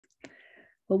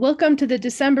Well, welcome to the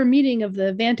December meeting of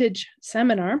the VaNTAGe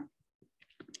seminar.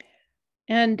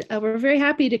 And we're very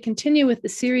happy to continue with the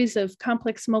series of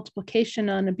complex multiplication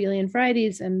on abelian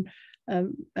varieties and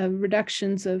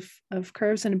reductions of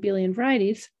curves in abelian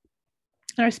varieties.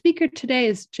 And our speaker today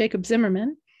is Jacob Tsimerman,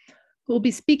 who will be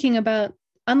speaking about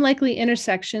unlikely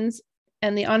intersections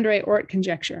and the André-Oort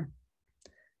conjecture.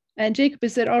 And Jacob,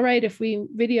 is it all right if we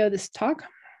video this talk?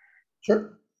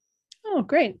 Sure. Oh,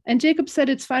 great. And Jacob said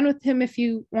it's fine with him if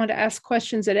you want to ask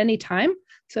questions at any time.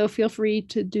 So feel free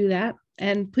to do that.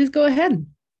 And please go ahead.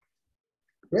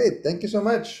 Great. Thank you so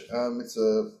much. It's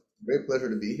a great pleasure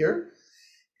to be here.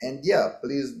 And yeah,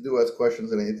 please do ask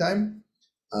questions at any time.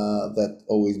 That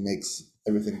always makes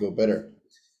everything go better.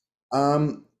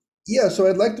 Yeah, so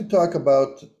I'd like to talk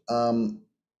about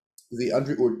the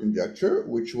André-Oort conjecture,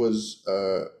 which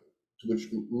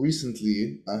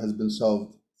recently has been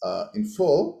solved in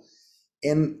full.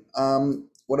 And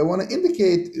what I want to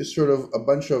indicate is sort of a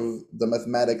bunch of the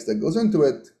mathematics that goes into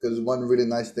it, because one really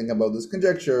nice thing about this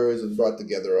conjecture is it brought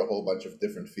together a whole bunch of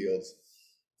different fields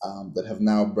that have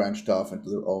now branched off into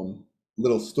their own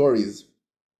little stories.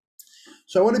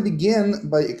 So I want to begin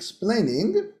by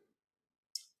explaining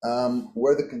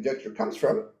where the conjecture comes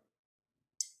from.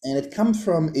 And it comes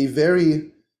from a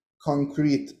very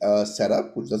concrete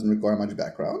setup, which doesn't require much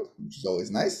background, which is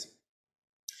always nice.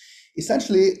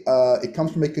 Essentially, it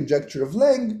comes from a conjecture of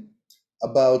Lang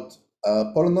about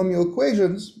polynomial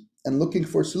equations and looking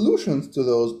for solutions to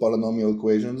those polynomial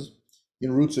equations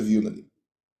in roots of unity.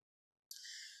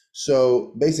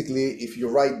 So basically, if you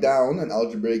write down an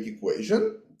algebraic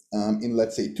equation in,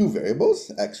 let's say, two variables,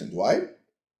 x and y,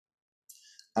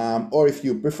 or if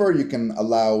you prefer, you can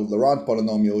allow Laurent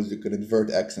polynomials, you can invert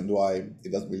x and y,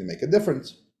 it doesn't really make a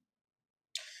difference.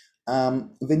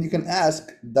 Then you can ask,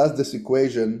 does this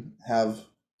equation have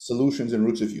solutions in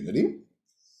roots of unity?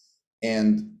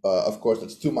 And of course,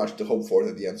 it's too much to hope for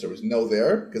that the answer is no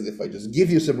there, because if I just give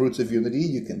you some roots of unity,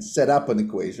 you can set up an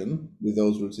equation with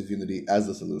those roots of unity as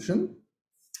the solution.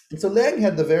 And so Lang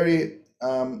had the very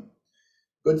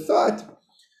good thought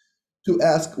to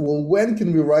ask, well, when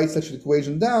can we write such an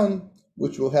equation down,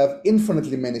 which will have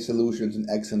infinitely many solutions in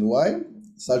x and y,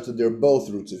 such that they're both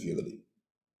roots of unity?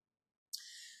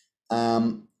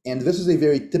 And this is a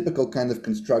very typical kind of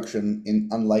construction in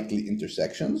unlikely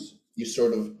intersections. You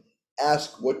sort of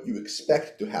ask what you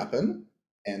expect to happen,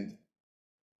 and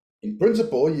in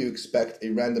principle, you expect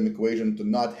a random equation to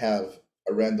not have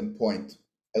a random point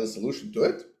as a solution to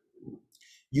it.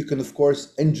 You can, of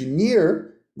course,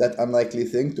 engineer that unlikely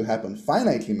thing to happen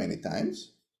finitely many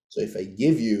times. So if I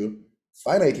give you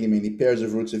finitely many pairs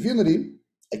of roots of unity,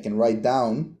 I can write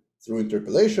down, through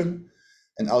interpolation,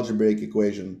 an algebraic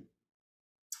equation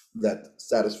that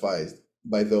satisfies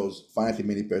by those finitely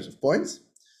many pairs of points.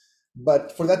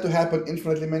 But for that to happen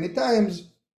infinitely many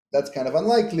times, that's kind of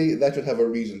unlikely. That should have a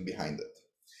reason behind it.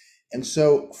 And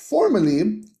so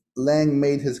formally, Lang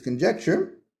made his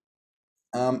conjecture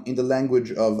in the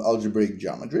language of algebraic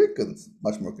geometry, because it's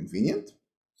much more convenient.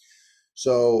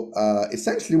 So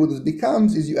essentially what this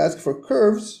becomes is you ask for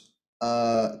curves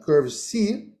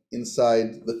C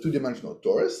inside the two-dimensional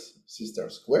torus, C star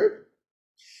squared.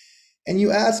 And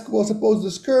you ask, well, suppose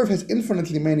this curve has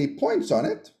infinitely many points on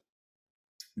it,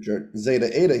 which are zeta,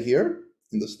 eta here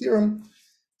in this theorem,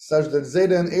 such that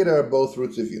zeta and eta are both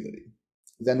roots of unity.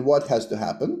 Then what has to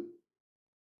happen?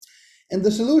 And the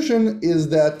solution is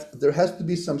that there has to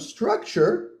be some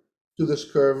structure to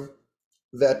this curve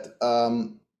that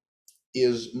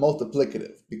is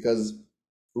multiplicative, because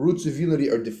roots of unity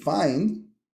are defined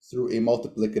through a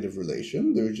multiplicative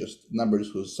relation. They're just numbers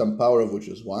whose some power of which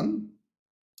is 1.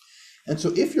 And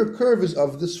so if your curve is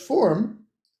of this form,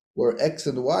 where x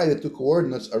and y, the two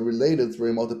coordinates, are related through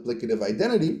a multiplicative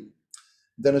identity,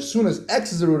 then as soon as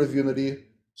x is a root of unity,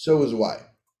 so is y.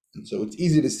 And so it's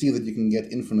easy to see that you can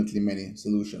get infinitely many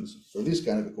solutions for these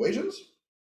kind of equations.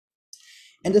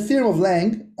 And the theorem of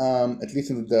Lang, at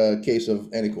least in the case of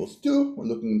n equals 2, we're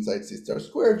looking inside c star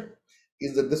squared,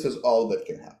 is that this is all that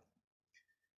can happen.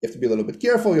 You have to be a little bit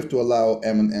careful. You have to allow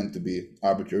m and n to be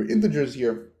arbitrary integers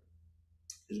here,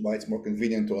 which is why it's more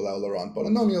convenient to allow Laurent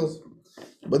polynomials.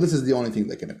 But this is the only thing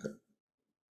that can occur.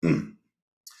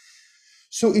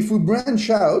 So if we branch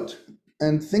out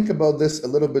and think about this a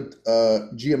little bit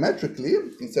geometrically,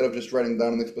 instead of just writing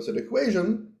down an explicit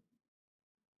equation,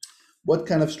 what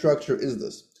kind of structure is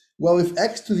this? Well, if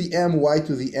x to the m, y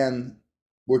to the n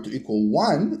were to equal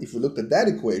 1, if we looked at that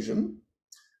equation,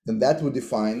 then that would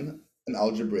define an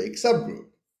algebraic subgroup.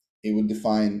 It would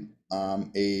define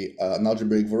an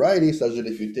algebraic variety such that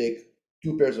if you take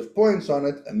two pairs of points on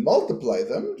it and multiply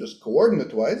them, just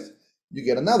coordinate-wise, you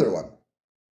get another one.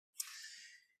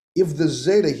 If the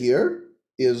zeta here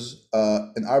is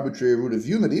an arbitrary root of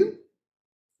unity,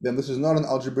 then this is not an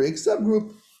algebraic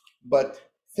subgroup, but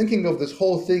thinking of this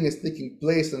whole thing as taking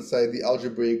place inside the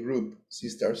algebraic group C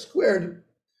star squared,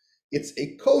 it's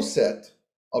a coset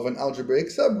of an algebraic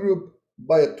subgroup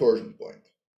by a torsion point.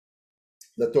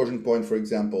 The torsion point, for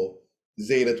example,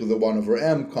 zeta to the 1 over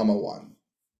m, comma 1.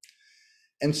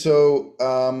 And so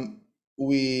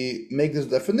we make this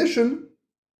definition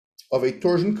of a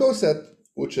torsion coset,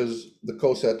 which is the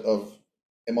coset of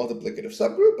a multiplicative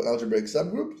subgroup, an algebraic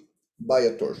subgroup, by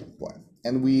a torsion point.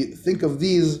 And we think of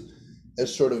these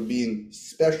as sort of being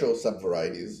special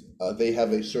subvarieties. They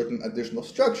have a certain additional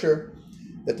structure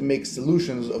that makes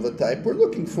solutions of the type we're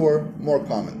looking for more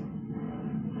common.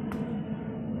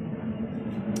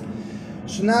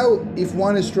 So now, if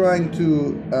one is trying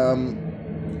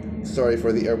to, sorry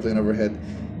for the airplane overhead,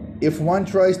 if one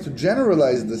tries to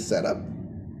generalize this setup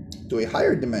to a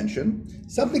higher dimension,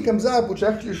 something comes up which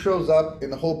actually shows up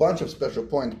in a whole bunch of special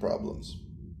point problems.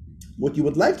 What you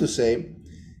would like to say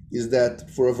is that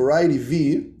for a variety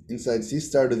V inside C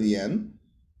star to the n,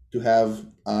 to have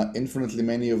infinitely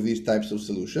many of these types of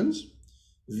solutions,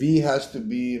 V has to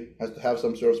have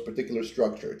some sort of particular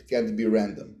structure. It can't be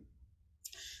random.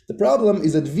 The problem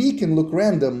is that V can look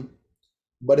random,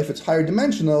 but if it's higher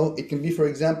dimensional, it can be, for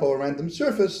example, a random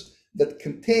surface that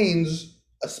contains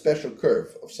a special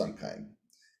curve of some kind.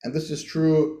 And this is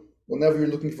true whenever you're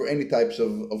looking for any types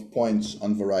of points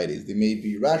on varieties. They may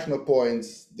be rational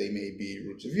points, they may be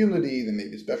roots of unity, they may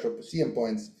be special Poisson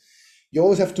points. You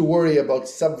always have to worry about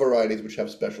subvarieties which have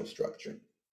special structure.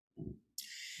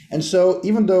 And so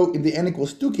even though in the n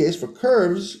equals 2 case for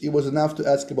curves, it was enough to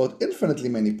ask about infinitely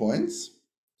many points,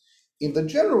 in the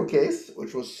general case,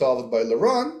 which was solved by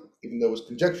Laurent, even though it was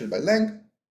conjectured by Lang,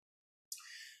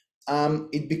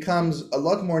 it becomes a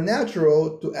lot more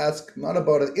natural to ask not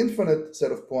about an infinite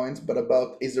set of points, but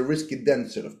about a Zariski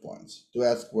dense set of points, to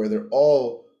ask whether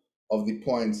all of the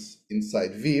points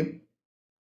inside V,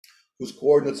 whose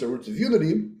coordinates are roots of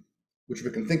unity, which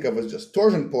we can think of as just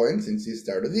torsion points in C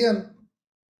star to the n,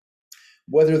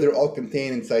 whether they're all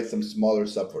contained inside some smaller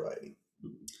subvariety.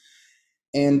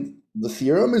 And the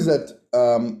theorem is that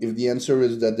if the answer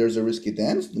is that there's a Zariski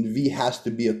dense, then V has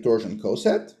to be a torsion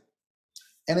coset.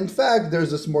 And in fact,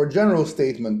 there's this more general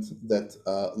statement that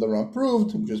Laurent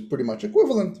proved, which is pretty much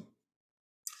equivalent,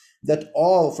 that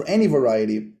for any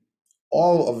variety,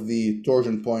 all of the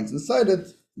torsion points inside it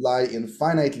lie in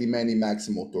finitely many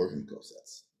maximal torsion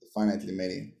cosets, finitely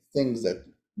many things that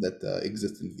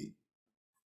exist in V.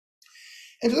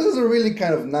 And so this is a really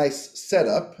kind of nice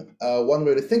setup. One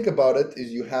way to think about it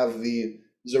is you have the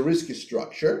Zariski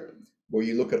structure, where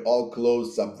you look at all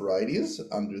closed subvarieties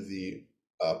under the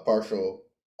partial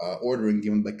ordering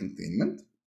given by containment.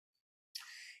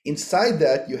 Inside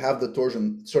that, you have the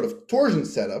torsion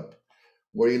setup,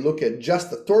 where you look at just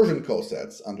the torsion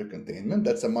cosets under containment.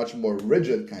 That's a much more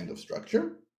rigid kind of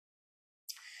structure.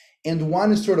 And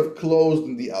one is sort of closed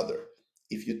in the other.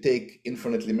 If you take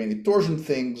infinitely many torsion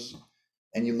things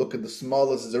and you look at the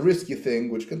smallest Zariski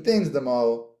thing, which contains them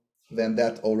all, then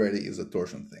that already is a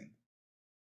torsion thing.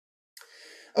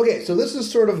 Okay, so this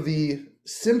is sort of the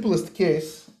simplest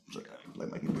case. Sorry, I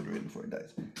let my computer in before it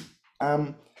dies.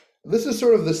 This is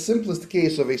sort of the simplest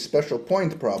case of a special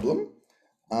point problem,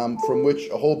 from which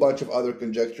a whole bunch of other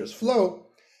conjectures flow.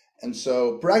 And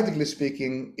so practically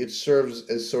speaking, it serves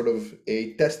as sort of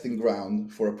a testing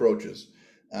ground for approaches.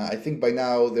 I think by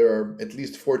now there are at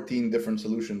least 14 different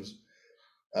solutions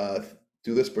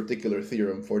to this particular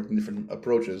theorem, 14 different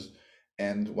approaches,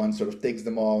 and one sort of takes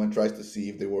them all and tries to see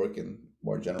if they work in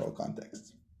more general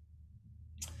contexts.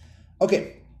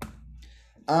 Okay,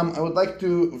 I would like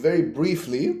to very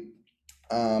briefly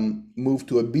move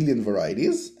to abelian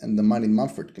varieties and the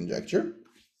Manin-Mumford conjecture,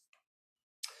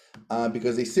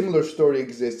 because a similar story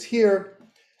exists here.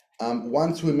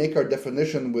 Once we make our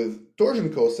definition with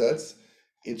torsion cosets,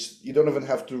 you don't even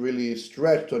have to really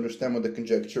stretch to understand what the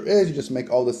conjecture is. You just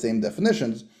make all the same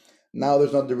definitions. Now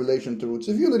there's not the relation to roots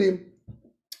of unity,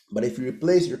 but if you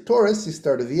replace your torus, C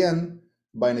star to the n,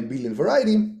 by an abelian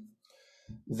variety,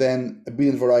 then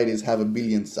abelian varieties have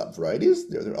abelian subvarieties.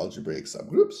 They're their algebraic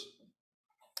subgroups.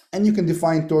 And you can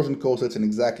define torsion cosets in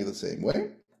exactly the same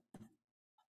way.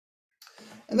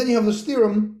 And then you have this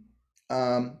theorem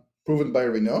proven by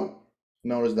Renaud,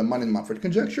 known as the Manin-Mumford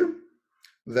conjecture,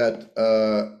 that,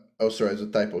 oh, sorry, there's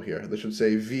a typo here. They should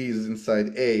say V is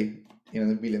inside A in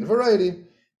an abelian variety,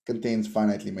 contains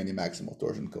finitely many maximal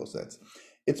torsion cosets.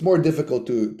 It's more difficult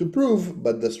to prove,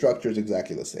 but the structure is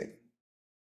exactly the same.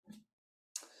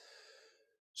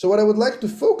 So what I would like to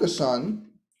focus on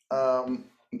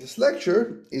in this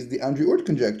lecture is the André-Oort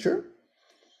conjecture,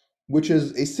 which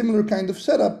is a similar kind of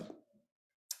setup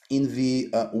in the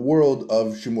world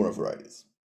of Shimura varieties.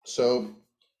 So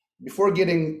before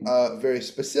getting very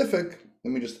specific,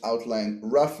 let me just outline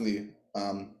roughly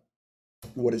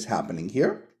what is happening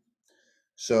here.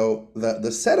 So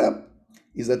the setup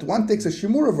is that one takes a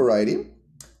Shimura variety.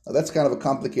 Now that's kind of a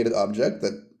complicated object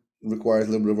that requires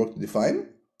a little bit of work to define.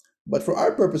 But for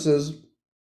our purposes,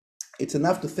 it's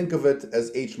enough to think of it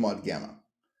as H mod gamma,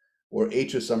 where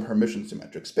H is some Hermitian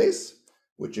symmetric space,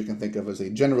 which you can think of as a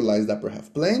generalized upper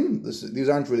half plane. These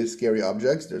aren't really scary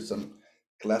objects. There's some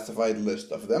classified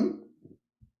list of them.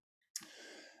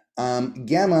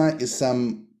 Gamma is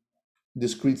some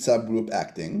discrete subgroup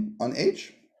acting on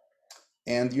H,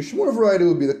 and your Shimura variety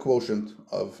will be the quotient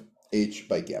of H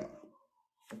by gamma.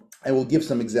 I will give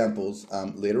some examples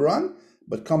later on,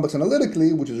 but complex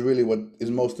analytically, which is really what is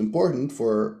most important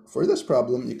for this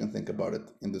problem, you can think about it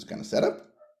in this kind of setup.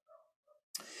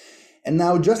 And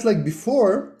now, just like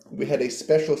before, we had a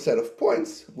special set of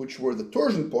points, which were the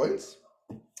torsion points.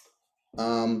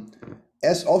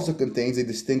 S also contains a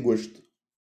distinguished,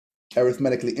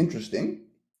 arithmetically interesting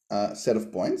set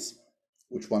of points,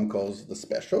 which one calls the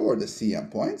special or the CM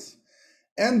points.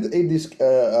 And a disk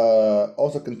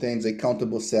also contains a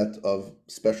countable set of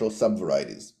special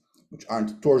subvarieties, which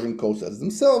aren't torsion cosets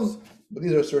themselves, but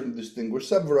these are certain distinguished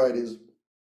subvarieties,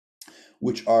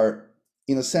 which are,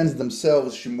 in a sense,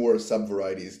 themselves Shimura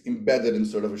subvarieties embedded in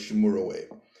sort of a Shimura way,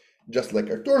 just like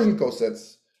our torsion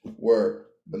cosets were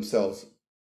themselves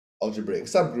algebraic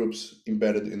subgroups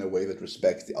embedded in a way that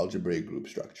respects the algebraic group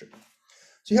structure.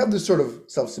 So you have this sort of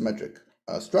self-symmetric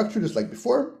structure, just like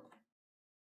before.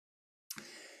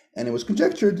 And it was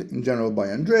conjectured in general by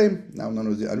André, now known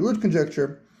as the André-Oort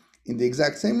conjecture, in the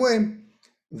exact same way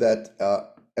that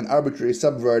an arbitrary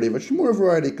subvariety of a Shimura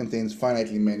variety contains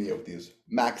finitely many of these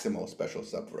maximal special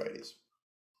subvarieties.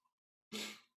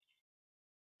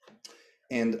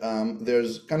 And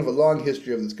there's kind of a long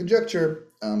history of this conjecture.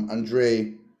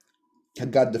 André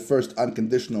had got the first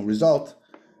unconditional result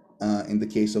in the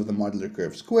case of the modular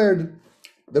curve squared.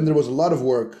 Then there was a lot of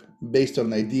work based on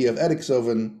an idea of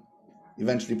Edixhoven,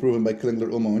 eventually proven by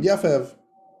Klingler, Ullmo, and Yafev,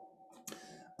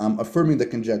 affirming the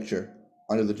conjecture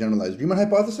under the generalized Riemann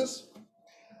hypothesis.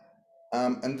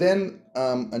 And then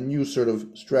a new sort of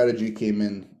strategy came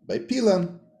in by Pila,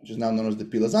 which is now known as the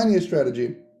Pila-Zanier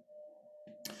strategy.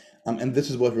 And this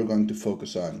is what we're going to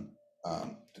focus on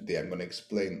today. I'm going to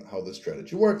explain how this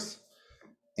strategy works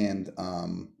and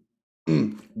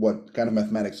what kind of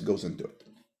mathematics goes into it.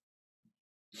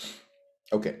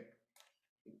 Okay,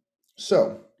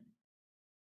 so,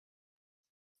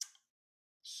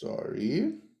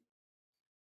 sorry.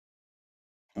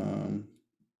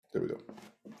 There we go.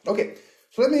 Okay,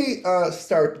 so let me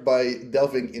start by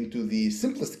delving into the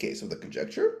simplest case of the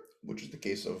conjecture, which is the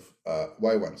case of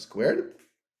y1 squared.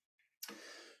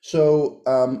 So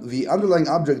the underlying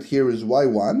object here is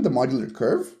y1, the modular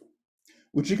curve,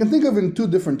 which you can think of in two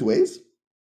different ways,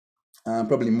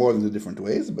 probably more than two different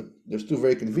ways, but there's two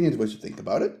very convenient ways to think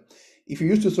about it. If you're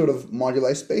used to sort of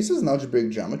moduli spaces in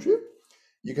algebraic geometry,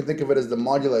 you can think of it as the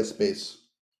moduli space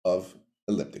of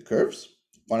elliptic curves.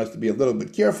 Want us to be a little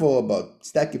bit careful about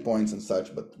stacky points and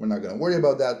such, but we're not going to worry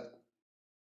about that.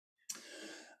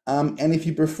 And if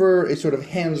you prefer a sort of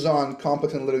hands-on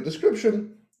complex analytic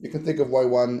description, you can think of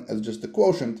y1 as just the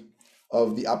quotient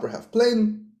of the upper half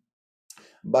plane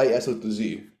by SO to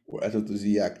Z, where SO to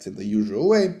Z acts in the usual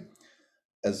way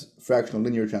as fractional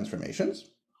linear transformations.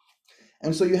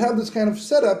 And so you have this kind of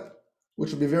setup,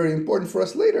 which will be very important for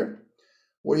us later,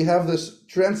 where you have this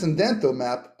transcendental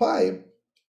map pi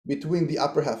between the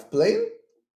upper half plane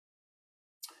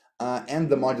and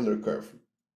the modular curve,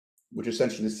 which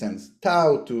essentially sends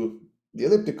tau to the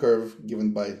elliptic curve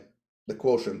given by the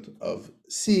quotient of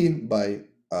C by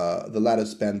the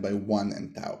lattice span by 1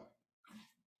 and tau.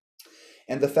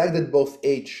 And the fact that both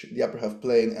H, the upper half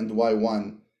plane, and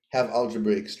y1 have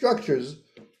algebraic structures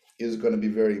is going to be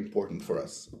very important for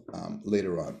us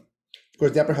later on. Of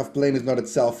course, the upper half plane is not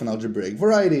itself an algebraic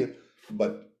variety,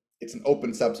 but it's an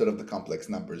open subset of the complex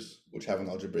numbers which have an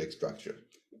algebraic structure.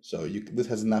 So this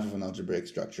has enough of an algebraic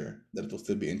structure that it will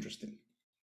still be interesting.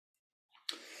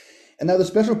 And now the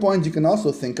special points you can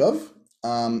also think of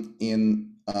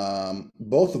in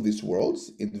both of these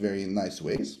worlds in very nice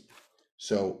ways.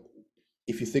 So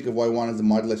if you think of y1 as the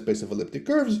moduli space of elliptic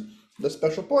curves, the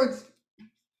special points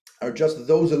are just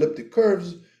those elliptic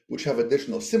curves which have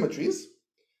additional symmetries.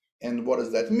 And what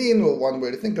does that mean? Well, one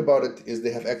way to think about it is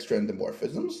they have extra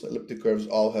endomorphisms. Elliptic curves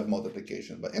all have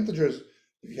multiplication by integers.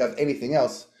 If you have anything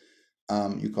else,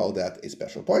 you call that a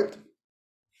special point.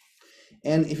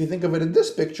 And if you think of it in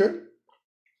this picture,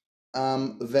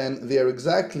 then they are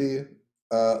exactly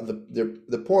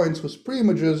the points whose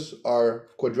preimages are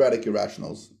quadratic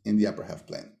irrationals in the upper half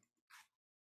plane.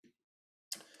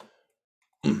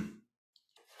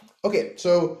 Okay,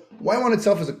 so y1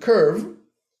 itself is a curve,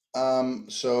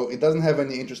 so it doesn't have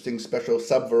any interesting special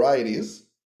subvarieties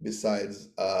besides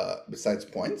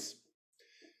points.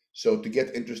 So to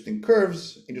get interesting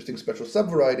curves, interesting special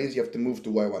subvarieties, you have to move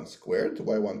to y1 squared, to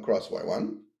y1 cross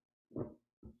y1.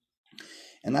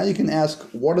 And now you can ask,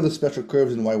 what are the special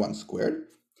curves in y1 squared?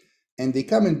 And they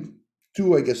come in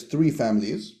two, I guess, three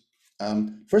families.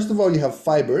 First of all, you have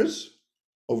fibers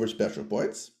over special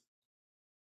points.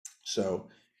 So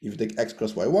if you take x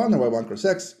cross y1 or y1 cross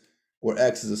x, where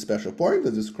x is a special point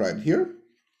as described here,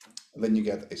 then you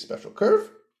get a special curve.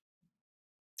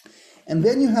 And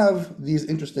then you have these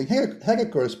interesting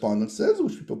Hecke correspondences,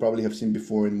 which people probably have seen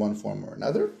before in one form or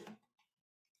another,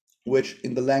 which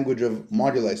in the language of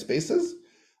moduli spaces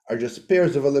are just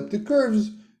pairs of elliptic curves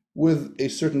with a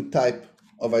certain type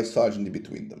of isogeny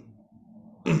between them.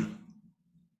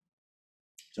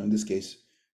 So in this case,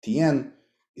 Tn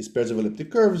is pairs of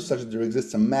elliptic curves such that there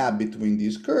exists a map between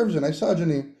these curves and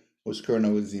isogeny whose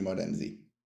kernel is z mod nz.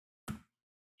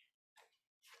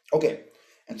 Okay,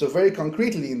 and so very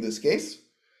concretely in this case,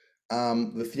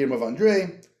 the theorem of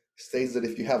André states that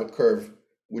if you have a curve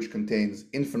which contains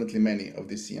infinitely many of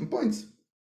these Cm points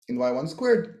in y1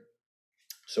 squared,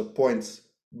 so points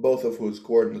both of whose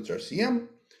coordinates are Cm,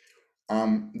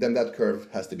 then that curve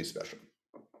has to be special.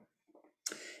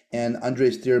 And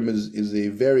André's theorem is a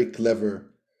very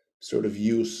clever sort of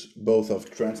use both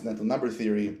of transcendental number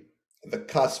theory, the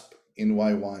cusp in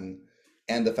y1,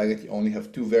 and the fact that you only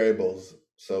have two variables,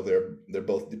 so they're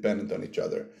both dependent on each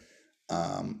other.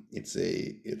 It's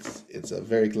a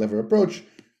very clever approach,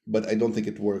 but I don't think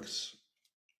it works,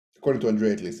 according to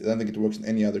André at least. I don't think it works in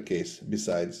any other case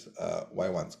besides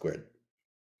y1 squared.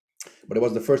 But it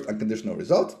was the first unconditional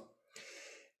result.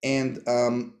 And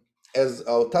as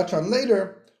I'll touch on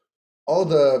later, all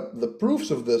the proofs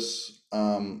of this,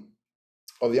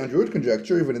 of the André-Oort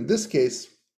conjecture, even in this case,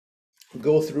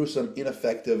 go through some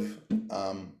ineffective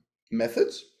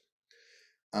methods.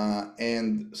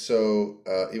 And so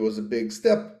it was a big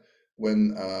step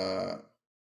when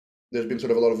there's been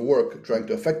sort of a lot of work trying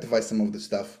to effectivize some of this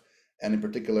stuff. And in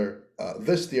particular,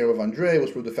 this theorem of André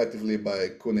was proved effectively by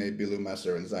Kune, Bilou,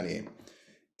 Masser, and Zanier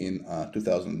in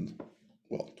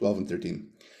 12 and 13.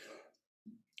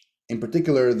 In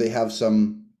particular, they have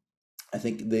some, I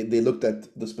think they looked at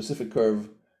the specific curve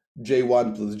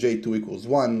J1 plus J2 equals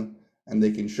 1, and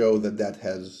they can show that that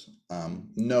has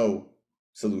no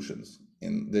solutions.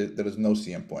 There is no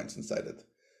Cm points inside it.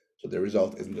 So the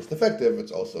result isn't just effective,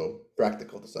 it's also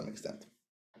practical to some extent.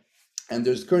 And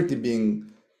there's currently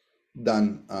being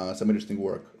done some interesting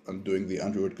work on doing the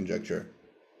André-Oort conjecture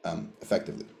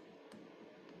effectively.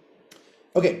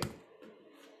 Okay,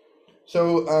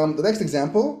 so the next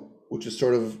example, which is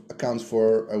sort of accounts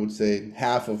for, I would say,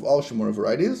 half of all Shimura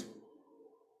varieties,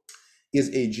 is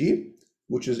AG,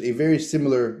 which is a very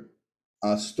similar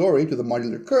story to the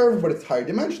modular curve, but it's higher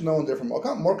dimensional and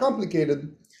therefore more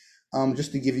complicated.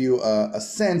 Just to give you a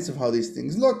sense of how these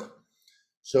things look.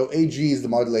 So AG is the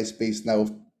moduli space now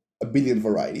of a billion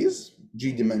varieties,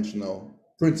 G-dimensional,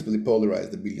 principally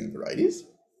polarized abelian varieties.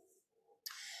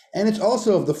 And it's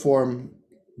also of the form,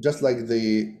 just like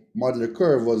the modular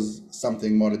curve was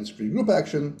something mod discrete group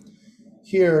action.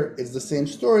 Here it's the same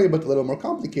story, but a little more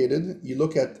complicated. You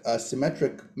look at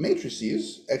symmetric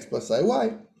matrices, x plus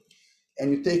iy,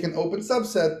 and you take an open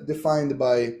subset defined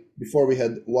by, before we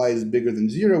had y is bigger than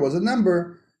 0 was a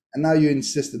number, and now you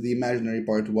insist that the imaginary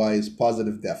part y is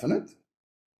positive definite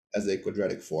as a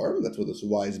quadratic form. That's what this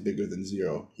y is bigger than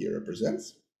 0 here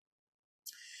represents.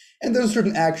 And there's a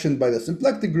certain action by the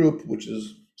symplectic group, which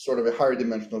is sort of a higher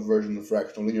dimensional version of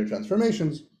fractional linear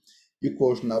transformations. You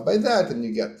quotient out by that, and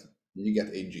you get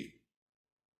AG.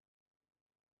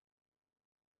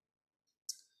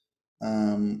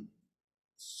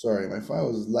 Sorry, my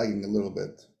file is lagging a little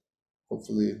bit.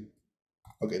 Hopefully,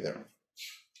 okay, there.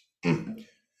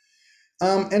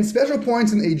 And special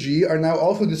points in AG are now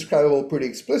also describable pretty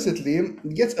explicitly.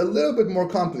 It gets a little bit more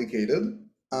complicated.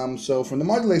 So from the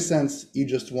moduli sense, you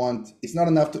just want, it's not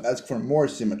enough to ask for more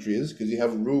symmetries because you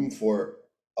have room for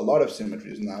a lot of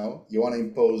symmetries now. You want to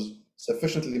impose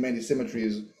sufficiently many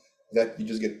symmetries that you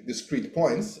just get discrete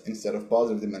points instead of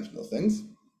positive dimensional things.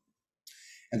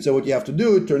 And so what you have to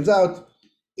do, it turns out,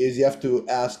 is you have to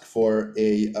ask for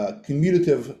a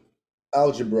commutative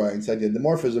algebra inside the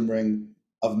dimorphism ring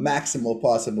of maximal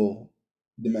possible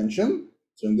dimension.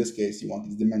 So in this case, you want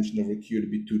this dimension over Q to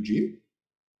be 2G.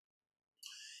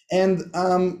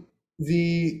 And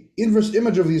the inverse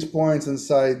image of these points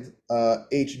inside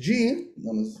HG,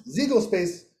 known as Siegel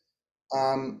space,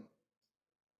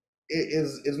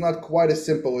 is not quite as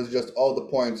simple as just all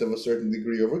the points of a certain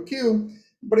degree over Q,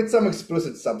 but it's some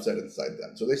explicit subset inside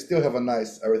them. So they still have a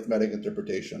nice arithmetic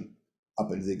interpretation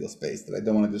up in Siegel space that I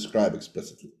don't want to describe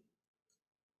explicitly.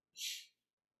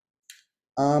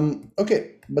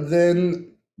 Okay, but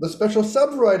then the special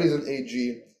subvarieties in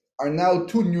AG are now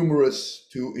too numerous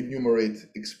to enumerate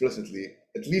explicitly,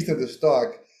 at least in this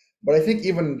talk, but I think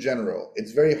even in general,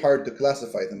 it's very hard to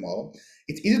classify them all.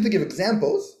 It's easy to give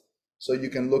examples, so you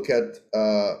can look at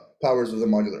powers of the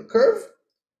modular curve,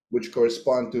 which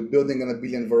correspond to building an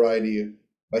abelian variety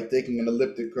by taking an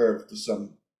elliptic curve to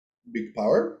some big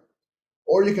power.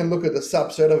 Or you can look at the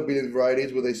subset of abelian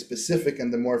varieties with a specific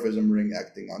endomorphism ring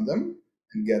acting on them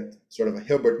and get sort of a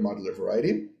Hilbert modular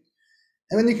variety.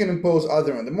 And then you can impose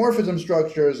other endomorphism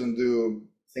structures and do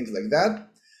things like that.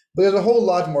 But there's a whole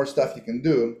lot more stuff you can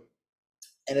do,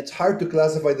 and it's hard to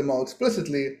classify them all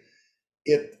explicitly.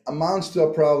 It amounts to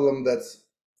a problem that's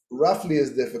roughly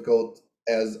as difficult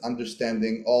as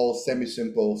understanding all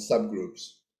semi-simple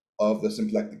subgroups of the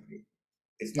symplectic group.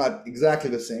 It's not exactly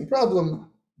the same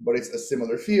problem, but it's a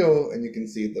similar feel, and you can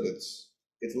see that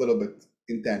it's a little bit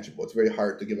intangible. It's very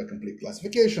hard to give a complete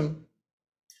classification,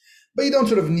 but you don't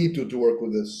sort of need to work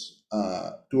with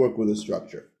this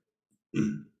structure.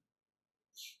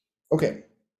 Okay.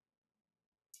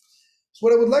 So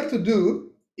what I would like to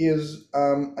do is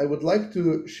I would like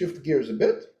to shift gears a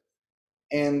bit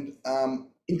and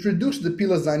introduce the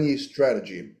Pila-Zanier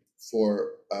strategy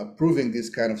for proving these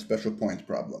kind of special point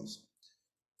problems.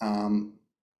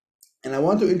 And I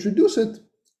want to introduce it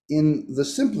in the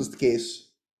simplest case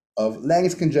of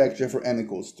Lang's conjecture for n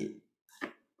equals 2.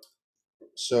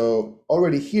 So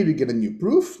already here you get a new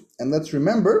proof, and let's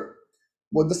remember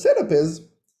what the setup is.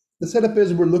 The setup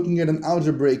is we're looking at an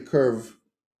algebraic curve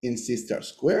in C star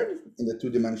squared in the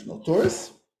two-dimensional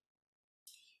torus,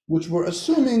 which we're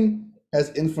assuming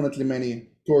has infinitely many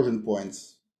torsion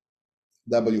points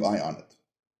Wi on it.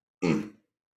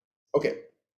 Okay.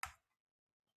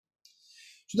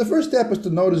 So the first step is to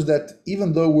notice that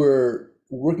even though we're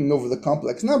working over the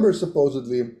complex numbers,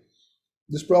 supposedly,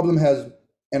 this problem has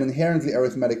an inherently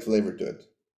arithmetic flavor to it.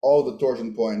 All the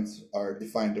torsion points are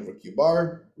defined over Q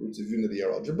bar, roots of unity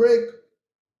are algebraic,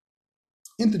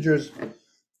 integers,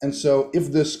 and so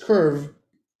if this curve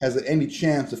has any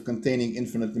chance of containing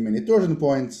infinitely many torsion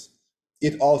points,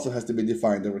 it also has to be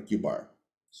defined over Q bar,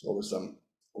 so over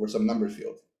some number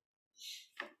field.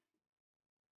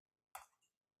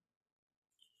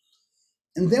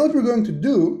 And then what we're going to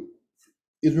do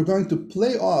is we're going to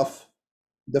play off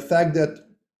the fact that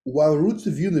while roots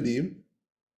of unity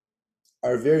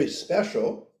are very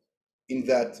special in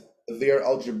that they are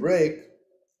algebraic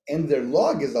and their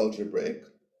log is algebraic,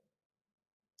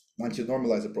 once you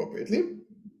normalize appropriately,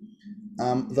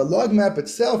 the log map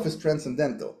itself is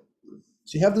transcendental.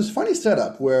 So you have this funny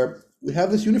setup where we have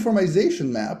this uniformization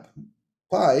map,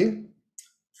 pi,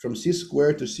 from C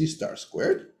squared to C star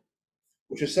squared,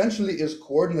 which essentially is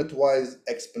coordinate-wise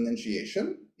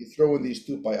exponentiation. You throw in these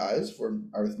 2 pi i's for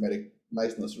arithmetic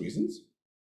niceness reasons.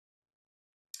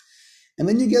 And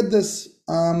then you get this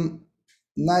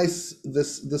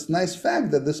nice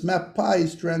fact that this map pi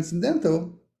is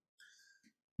transcendental,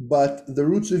 but the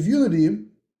roots of unity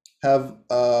are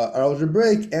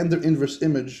algebraic and their inverse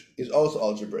image is also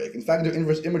algebraic. In fact, their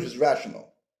inverse image is rational.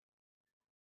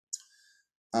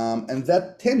 And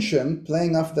that tension,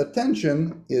 playing off that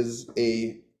tension, is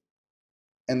an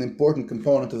important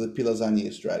component of the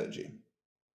Pila-Zanier strategy.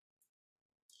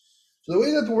 So the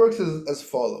way that works is as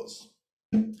follows.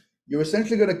 You're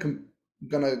essentially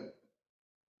gonna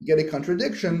get a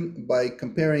contradiction by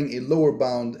comparing a lower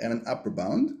bound and an upper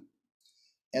bound.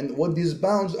 And what these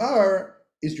bounds are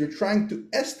is you're trying to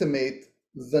estimate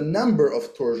the number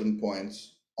of torsion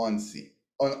points on Z.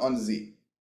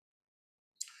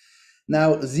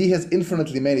 Now, Z has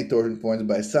infinitely many torsion points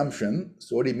by assumption.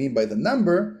 So what do you mean by the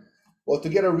number? Well, to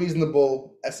get a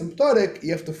reasonable asymptotic,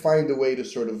 you have to find a way to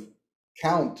sort of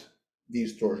count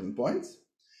these torsion points.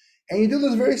 And you do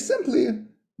this very simply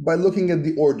by looking at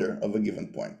the order of a given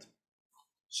point.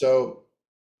 So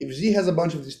if Z has a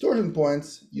bunch of these torsion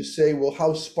points, you say, well,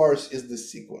 how sparse is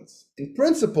this sequence? In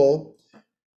principle,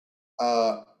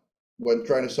 when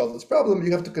trying to solve this problem,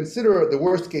 you have to consider the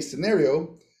worst case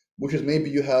scenario, which is maybe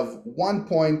you have 1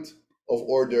 point of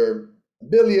order a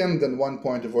billion, then 1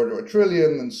 point of order a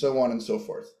trillion, and so on and so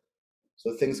forth.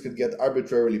 So things could get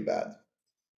arbitrarily bad.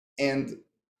 And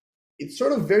it's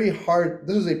sort of very hard,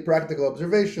 this is a practical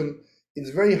observation, it's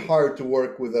very hard to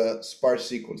work with a sparse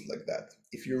sequence like that.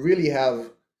 If you really have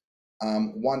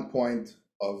one point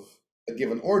of a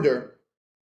given order,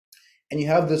 and you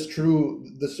have this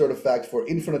sort of fact for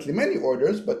infinitely many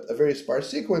orders, but a very sparse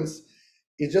sequence,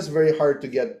 it's just very hard to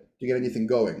get anything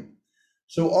going.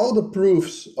 So all the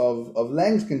proofs of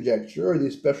Lang's conjecture, or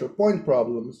these special point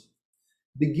problems,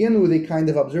 begin with a kind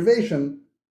of observation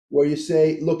where you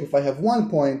say, look, if I have one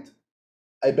point,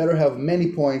 I better have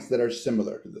many points that are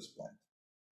similar to this point.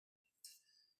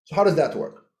 So how does that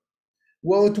work?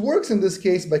 Well, it works in this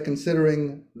case by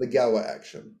considering the Galois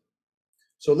action.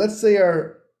 So let's say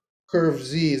our curve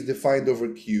Z is defined over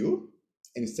Q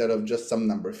instead of just some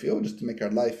number field, just to make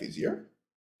our life easier.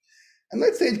 And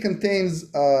let's say it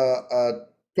contains a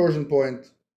torsion point,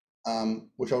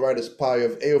 which I'll write as pi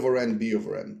of A over n, B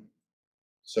over n.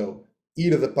 So e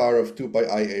to the power of 2 pi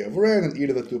I A over n and e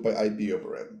to the 2 pi I B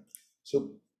over n.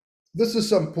 So this is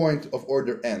some point of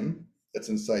order n that's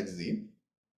inside Z.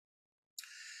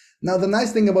 Now, the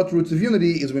nice thing about roots of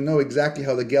unity is we know exactly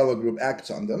how the Galois group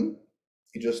acts on them.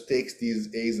 It just takes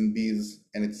these A's and B's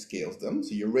and it scales them.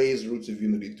 So you raise roots of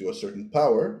unity to a certain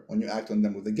power when you act on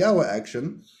them with the Galois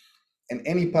action, and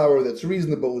any power that's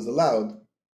reasonable is allowed.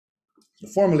 So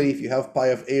formally, if you have pi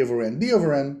of A over n, B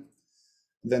over n,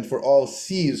 then for all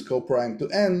C's co-prime to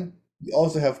n, you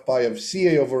also have pi of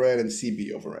CA over n and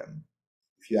CB over n,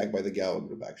 if you act by the Galois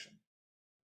group action.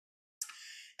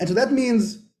 And so that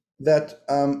means that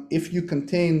if you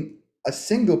contain a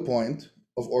single point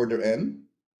of order n,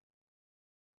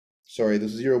 sorry,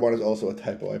 this 0, 1 is also a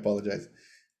typo, I apologize,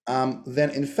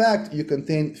 then in fact you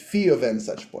contain phi of n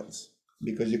such points,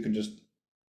 because you can just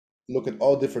look at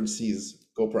all different C's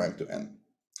co-prime to n.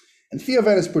 And phi of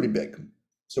n is pretty big,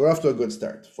 so we're off to a good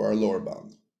start for our lower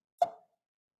bound.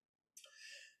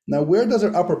 Now, where does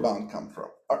our upper bound come from?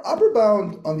 Our upper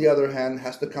bound, on the other hand,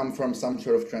 has to come from some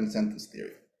sort of transcendence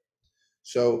theory.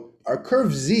 So our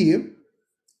curve Z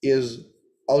is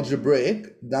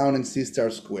algebraic down in C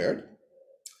star squared,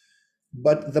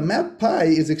 but the map pi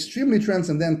is extremely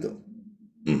transcendental.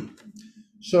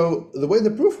 So the way the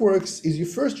proof works is you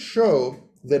first show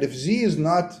that if Z is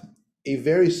not a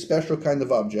very special kind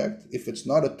of object, if it's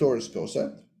not a torus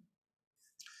coset,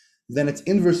 then its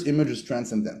inverse image is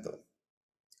transcendental.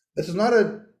 This is not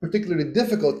a particularly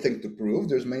difficult thing to prove.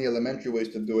 There's many elementary ways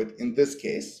to do it in this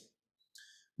case,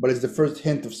 but it's the first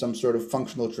hint of some sort of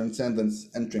functional transcendence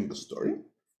entering the story.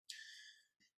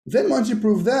 Then once you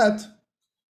prove that,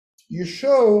 you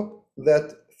show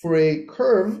that for a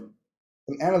curve,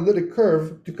 an analytic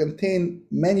curve, to contain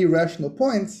many rational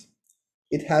points,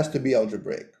 it has to be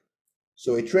algebraic.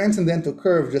 So a transcendental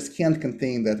curve just can't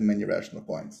contain that many rational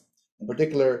points. In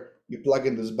particular, you plug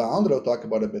in this bound that I'll talk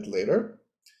about a bit later,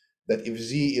 that if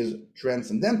Z is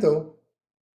transcendental,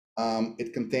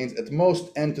 it contains at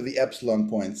most n to the epsilon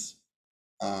points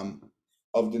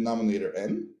of denominator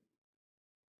n.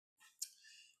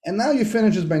 And now you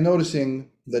finish this by noticing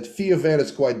that phi of n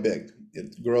is quite big.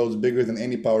 It grows bigger than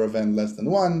any power of n less than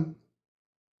 1,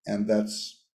 and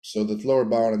that's so that lower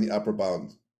bound and the upper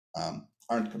bound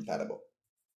aren't compatible.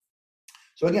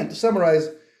 So again, to summarize,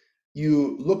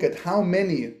 you look at how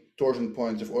many torsion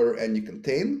points of order n you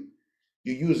contain,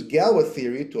 you use Galois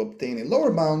theory to obtain a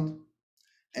lower bound,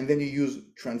 and then you use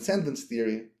transcendence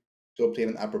theory to obtain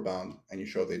an upper bound, and you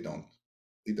show they don't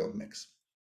mix.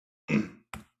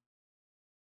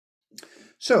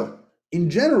 So in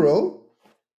general,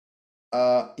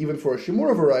 even for a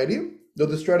Shimura variety, though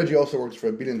the strategy also works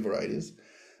for abelian varieties,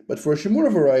 but for a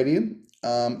Shimura variety,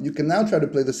 you can now try to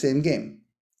play the same game.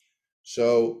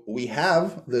 So we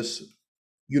have this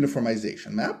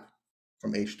uniformization map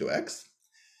from H to X,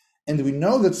 and we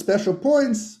know that special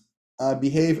points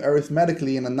behave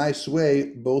arithmetically in a nice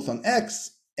way, both on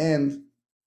X and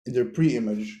in their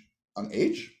pre-image on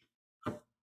H.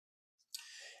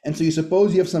 And so you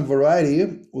suppose you have some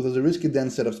variety with a Zariski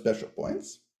dense set of special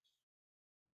points.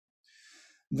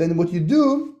 Then what you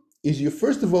do is you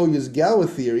first of all use Galois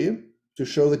theory to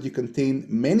show that you contain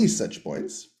many such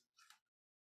points.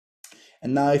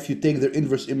 And now if you take their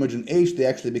inverse image in H, they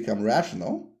actually become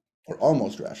rational, or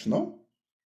almost rational.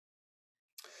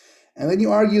 And then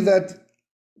you argue that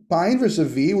pi inverse of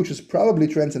V, which is probably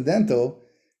transcendental,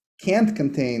 can't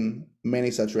contain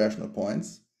many such rational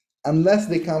points unless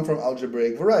they come from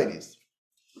algebraic varieties.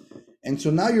 And so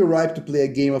now you're ripe to play a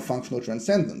game of functional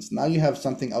transcendence. Now you have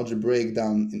something algebraic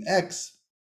down in X,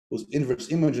 whose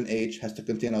inverse image in H has to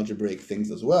contain algebraic things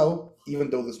as well, even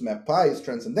though this map pi is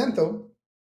transcendental.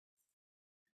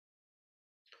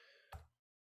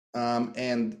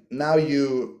 And now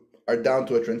you are down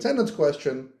to a transcendence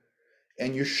question,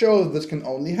 and you show this can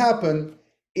only happen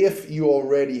if you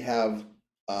already have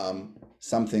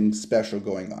something special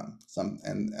going on,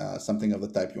 something of the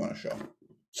type you want to show.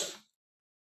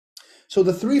 So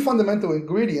the three fundamental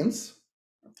ingredients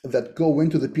that go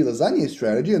into the P. lasagnae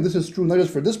strategy, and this is true not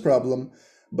just for this problem,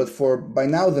 but for by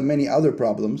now the many other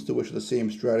problems to which the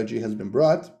same strategy has been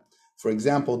brought. For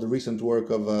example, the recent work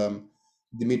of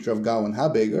Dimitrov, Gao, and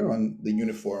Habeger on the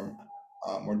uniform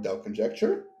Mordell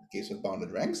conjecture, in the case of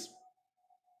bounded ranks.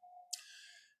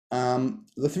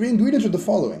 The three ingredients are the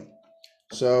following.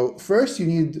 So first, you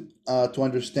need to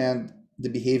understand the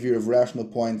behavior of rational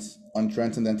points on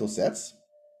transcendental sets.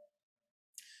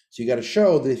 So you got to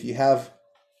show that if you have,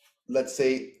 let's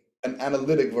say, an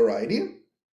analytic variety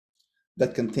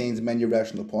that contains many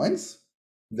rational points,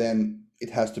 then it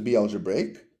has to be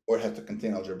algebraic, or it has to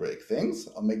contain algebraic things.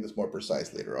 I'll make this more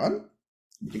precise later on.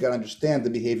 But you got to understand the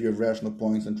behavior of rational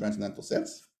points on transcendental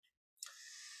sets.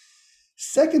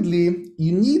 Secondly,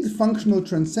 you need functional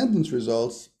transcendence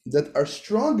results that are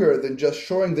stronger than just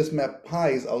showing this map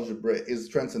pi is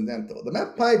transcendental. The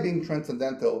map pi being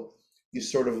transcendental is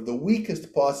sort of the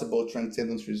weakest possible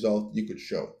transcendence result you could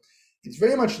show. It's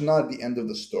very much not the end of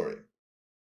the story.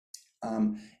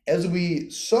 As we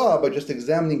saw by just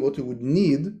examining what we would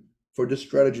need for this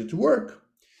strategy to work,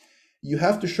 you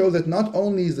have to show that not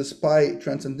only is this pi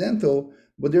transcendental,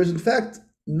 but there's in fact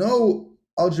no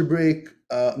algebraic,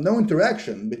 no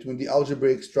interaction between the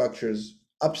algebraic structures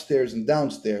upstairs and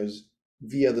downstairs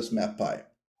via this map pi.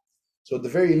 So at the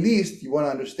very least, you want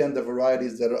to understand the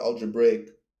varieties that are algebraic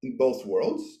in both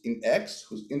worlds, in X,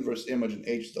 whose inverse image in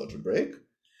H is algebraic.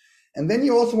 And then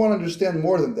you also want to understand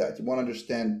more than that. You want to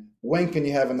understand when can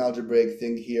you have an algebraic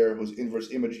thing here whose inverse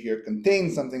image here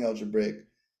contains something algebraic,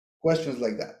 questions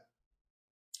like that.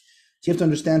 So you have to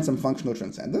understand some functional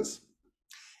transcendence.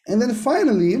 And then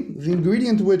finally, the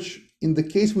ingredient which in the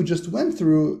case we just went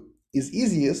through is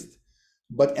easiest,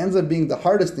 but ends up being the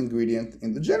hardest ingredient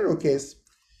in the general case,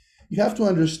 you have to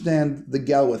understand the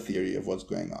Galois theory of what's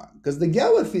going on. Because the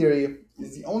Galois theory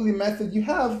is the only method you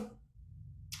have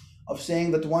of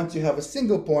saying that once you have a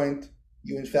single point,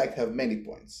 you in fact have many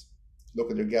points. Look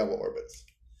at your Galois orbits.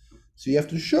 So you have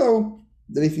to show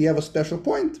that if you have a special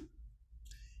point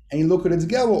and you look at its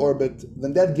Galois orbit,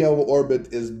 then that Galois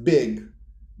orbit is big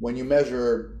when you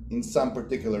measure in some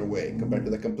particular way compared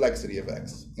to the complexity of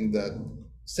X. In the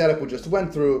setup we just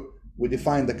went through, we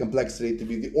defined the complexity to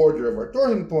be the order of our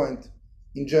torsion point.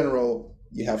 In general,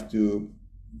 you have to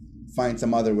find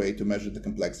some other way to measure the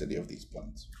complexity of these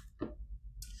points.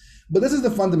 But this is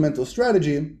the fundamental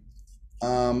strategy,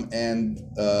 and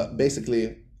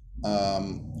basically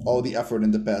all the effort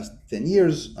in the past 10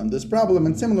 years on this problem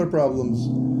and similar problems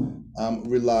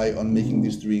rely on making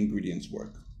these three ingredients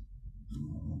work.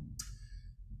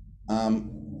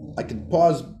 I can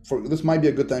pause for, this might be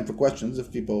a good time for questions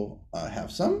if people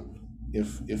have some.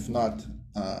 If not,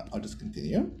 I'll just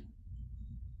continue.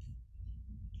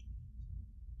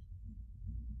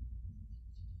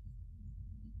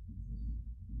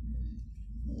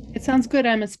 It sounds good.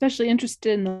 I'm especially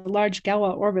interested in the large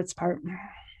Galois orbits part.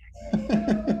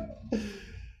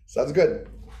 Sounds good.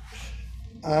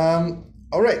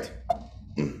 All right.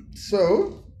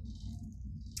 So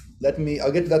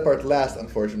I'll get to that part last,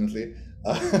 unfortunately.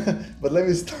 But let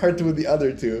me start with the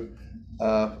other two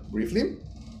briefly.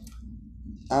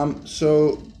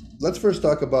 So let's first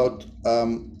talk about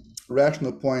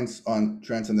rational points on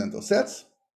transcendental sets.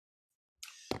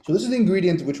 So this is the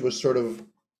ingredient which was sort of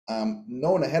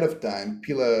known ahead of time.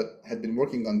 Pila had been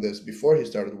working on this before he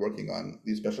started working on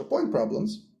these special point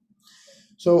problems.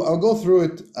 So I'll go through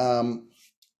it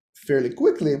fairly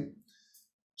quickly.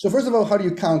 So first of all, how do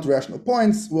you count rational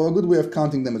points? Well, a good way of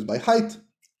counting them is by height.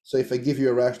 So if I give you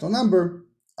a rational number,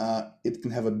 it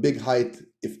can have a big height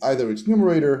if either its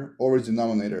numerator or its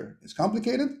denominator is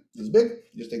complicated. It's big.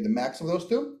 You just take the max of those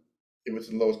two, if it's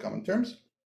the lowest common terms.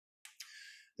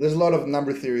 There's a lot of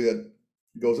number theory that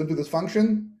goes into this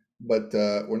function, but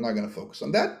we're not going to focus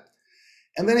on that.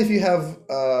 And then if you have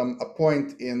a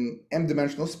point in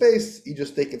m-dimensional space, you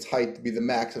just take its height to be the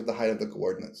max of the height of the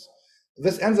coordinates.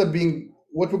 This ends up being,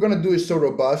 what we're going to do is so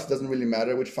robust, doesn't really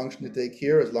matter which function you take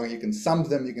here. As long as you can sum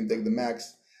them, you can take the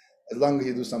max. As long as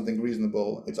you do something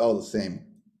reasonable, it's all the same.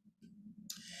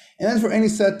 And then for any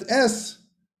set S,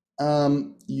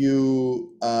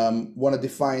 you want to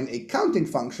define a counting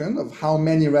function of how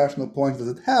many rational points does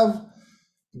it have,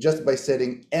 just by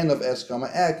setting n of s comma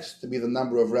x to be the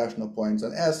number of rational points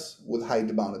on S with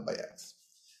height bounded by x.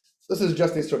 This is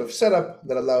just a sort of setup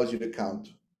that allows you to count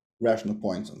rational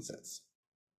points on sets.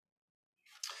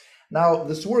 Now,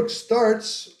 this work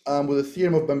starts with a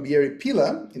theorem of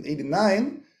Bambieri-Pila in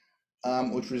 '89,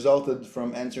 which resulted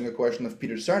from answering a question of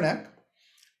Peter Sarnak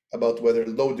about whether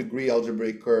low-degree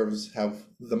algebraic curves have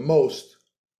the most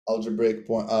algebraic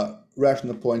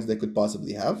rational points they could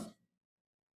possibly have.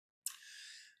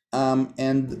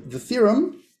 And the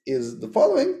theorem is the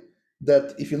following,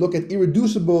 that if you look at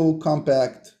irreducible,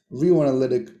 compact, real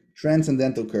analytic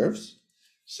transcendental curves,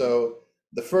 so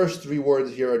the first three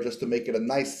words here are just to make it a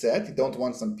nice set. You don't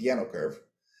want some piano curve.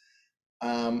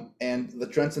 And the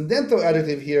transcendental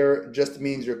adjective here just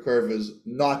means your curve is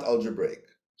not algebraic.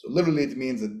 So literally it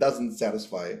means it doesn't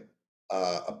satisfy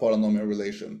a polynomial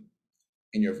relation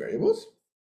in your variables.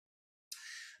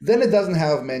 Then it doesn't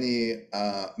have many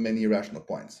rational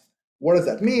points. What does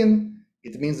that mean?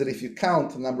 It means that if you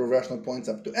count the number of rational points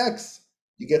up to x,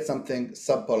 you get something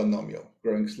subpolynomial,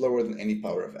 growing slower than any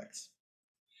power of x.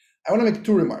 I want to make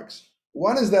two remarks.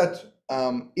 One is that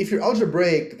if you're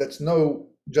algebraic, that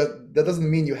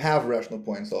doesn't mean you have rational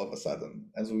points all of a sudden.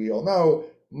 As we all know,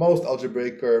 most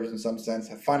algebraic curves in some sense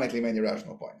have finitely many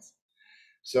rational points.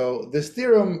 So this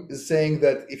theorem is saying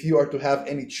that if you are to have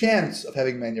any chance of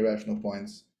having many rational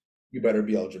points, you better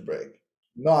be algebraic.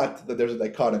 Not that there's a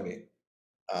dichotomy,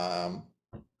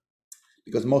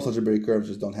 because most algebraic curves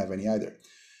just don't have any either.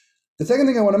 The second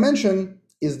thing I want to mention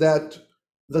is that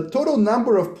the total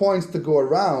number of points to go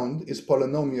around is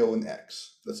polynomial in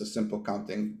x. That's a simple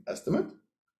counting estimate.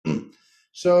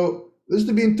 So this is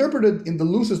to be interpreted in the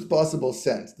loosest possible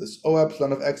sense. This O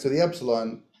epsilon of x to the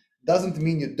epsilon doesn't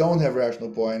mean you don't have rational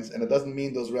points, and it doesn't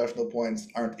mean those rational points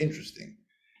aren't interesting.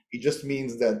 It just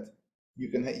means that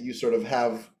you sort of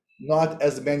have not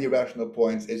as many rational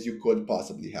points as you could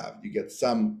possibly have. You get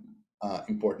some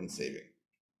important saving.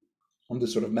 On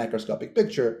this sort of macroscopic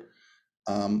picture,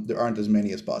 there aren't as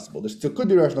many as possible. There still could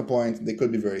be rational points. They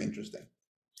could be very interesting.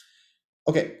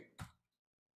 Okay,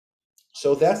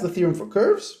 so that's the theorem for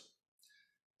curves.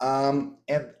 And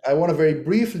I want to very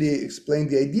briefly explain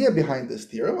the idea behind this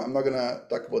theorem. I'm not going to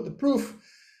talk about the proof,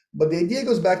 but the idea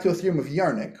goes back to a theorem of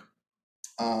Yarnik,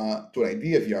 to an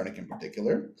idea of Yarnik in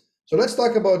particular. So let's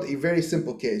talk about a very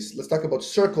simple case. Let's talk about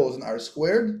circles in R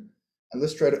squared, and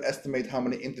let's try to estimate how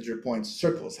many integer points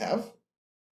circles have.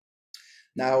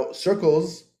 Now,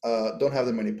 circles don't have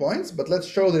that many points, but let's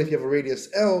show that if you have a radius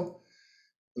L,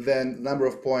 then the number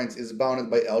of points is bounded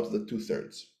by L to the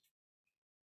 2/3.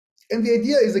 And the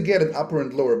idea is, again, an upper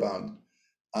and lower bound.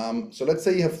 So let's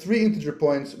say you have three integer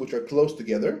points which are close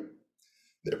together.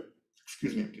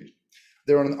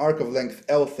 They're on an arc of length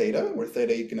L theta, where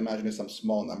theta you can imagine is some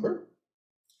small number.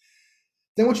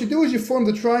 Then what you do is you form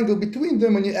the triangle between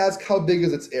them and you ask how big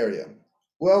is its area.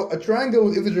 Well, a triangle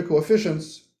with integer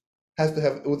coefficients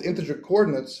with integer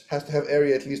coordinates has to have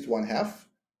area at least 1/2.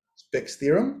 It's Pick's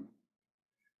theorem.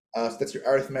 So that's your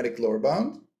arithmetic lower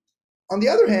bound. On the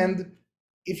other hand,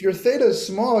 if your theta is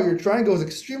small, your triangle is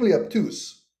extremely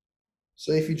obtuse.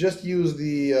 So if you just use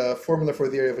the formula for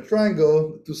the area of a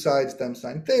triangle, the two sides times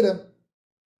sine theta,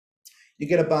 you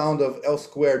get a bound of L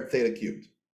squared theta cubed.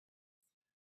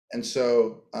 And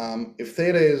so if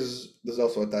theta is, there's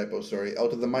also a typo, sorry, L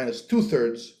to the minus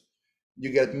 2/3, you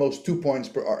get at most 2 points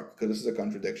per arc, because this is a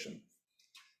contradiction.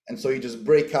 And so you just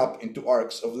break up into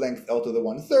arcs of length L to the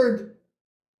 1/3.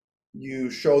 You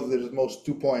show that there's at most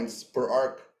 2 points per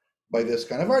arc by this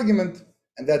kind of argument,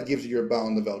 and that gives you your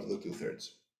bound of L to the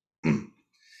 2/3.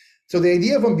 So the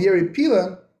idea of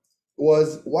Ambieri-Pila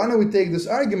was, why don't we take this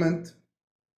argument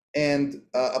and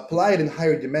apply it in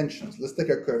higher dimensions? Let's take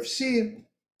our curve C,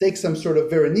 take some sort of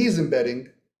Veronese embedding,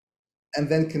 and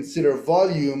then consider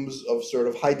volumes of sort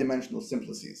of high dimensional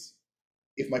simplices.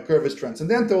 If my curve is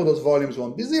transcendental, those volumes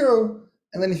won't be 0.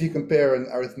 And then if you compare an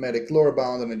arithmetic lower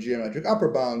bound and a geometric upper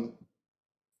bound,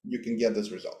 you can get this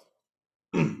result.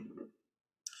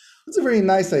 That's a very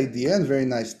nice idea and very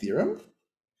nice theorem.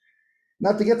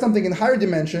 Now, to get something in higher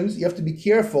dimensions, you have to be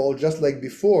careful, just like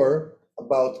before,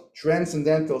 about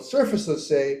transcendental surfaces,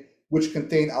 say, which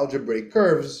contain algebraic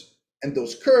curves, and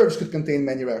those curves could contain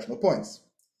many rational points.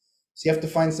 So you have to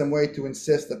find some way to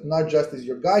insist that not just is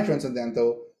your guy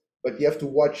transcendental, but you have to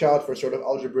watch out for sort of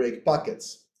algebraic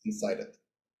pockets inside it.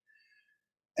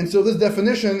 And so this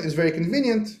definition is very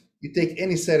convenient. You take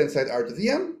any set inside R to the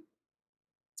m,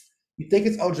 you take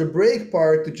its algebraic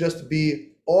part to just be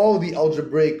all the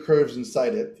algebraic curves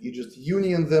inside it. You just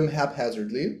union them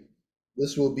haphazardly.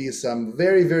 This will be some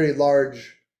very, very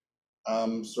large,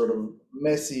 sort of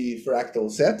messy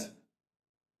fractal set.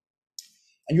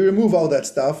 And you remove all that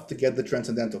stuff to get the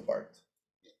transcendental part.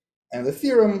 And the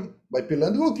theorem by Pila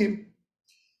and Wilke,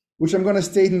 which I'm going to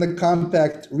state in the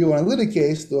compact real analytic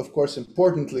case, though of course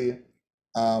importantly,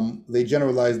 they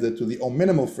generalized it to the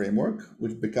O-minimal framework,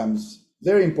 which becomes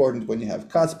very important when you have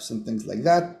cusps and things like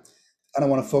that. I don't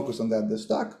want to focus on that this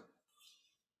talk.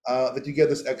 That you get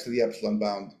this x to the epsilon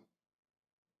bound,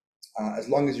 as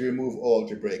long as you remove all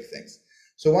algebraic things.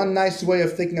 So one nice way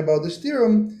of thinking about this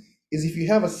theorem is if you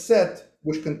have a set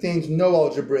which contains no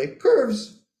algebraic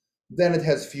curves, then it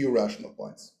has few rational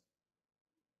points.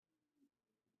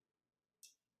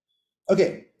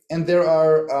 Okay, and there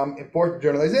are important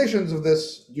generalizations of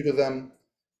this due to them,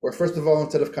 where first of all,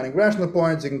 instead of counting rational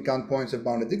points, you can count points of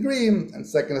bounded degree, and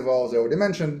second of all, as I already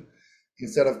mentioned,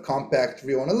 instead of compact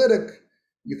real analytic,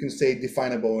 you can say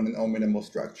definable in an O-minimal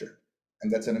structure.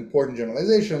 And that's an important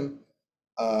generalization,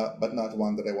 but not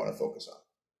one that I want to focus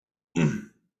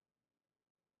on.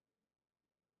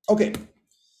 Okay,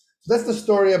 so that's the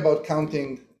story about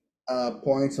counting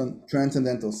points on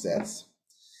transcendental sets.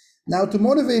 Now, to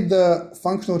motivate the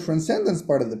functional transcendence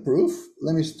part of the proof,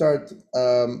 let me start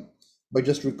by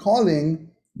just recalling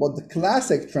what the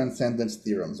classic transcendence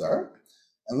theorems are.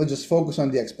 And let's just focus on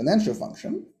the exponential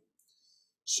function.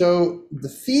 So the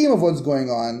theme of what's going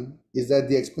on is that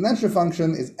the exponential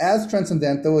function is as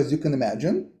transcendental as you can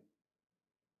imagine,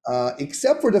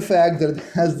 except for the fact that it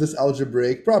has this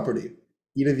algebraic property.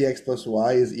 E to the x plus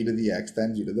y is e to the x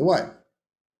times e to the y.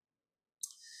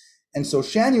 And so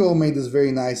Shanuel made this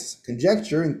very nice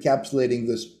conjecture encapsulating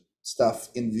this stuff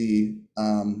in the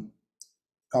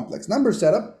complex number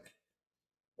setup,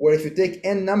 where if you take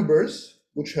n numbers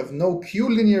which have no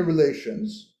q-linear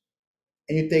relations,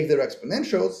 and you take their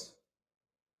exponentials,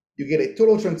 you get a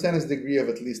total transcendence degree of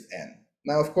at least n.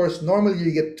 Now, of course, normally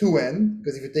you get 2n,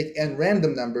 because if you take n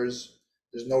random numbers,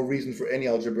 there's no reason for any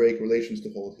algebraic relations to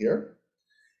hold here.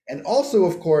 And also,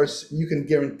 of course, you can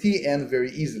guarantee n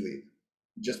very easily,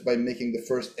 just by making the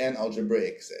first n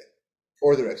algebraic, say,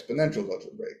 or their exponentials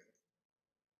algebraic.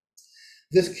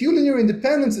 This q-linear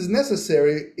independence is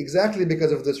necessary exactly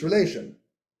because of this relation.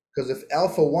 Because if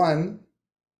alpha 1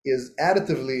 is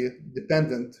additively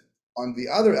dependent on the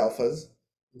other alphas,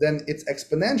 then its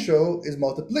exponential is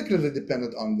multiplicatively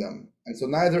dependent on them. And so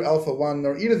neither alpha 1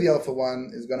 nor e to the alpha 1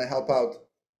 is going to help out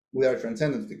with our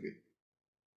transcendence degree.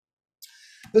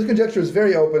 This conjecture is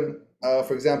very open.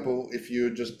 For example, if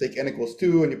you just take n equals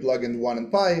 2 and you plug in 1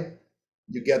 and pi,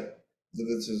 you get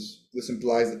that this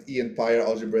implies that e and pi are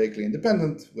algebraically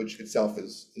independent, which itself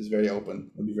is very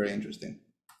open. It'll be very interesting.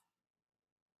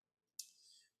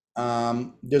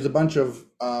 There's a bunch of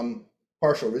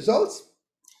partial results,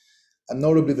 and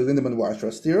notably the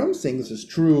Lindemann-Weierstrass theorem, saying this is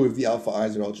true if the alpha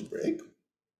i's are algebraic.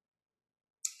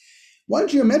 One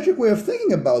geometric way of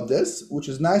thinking about this, which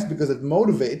is nice because it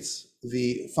motivates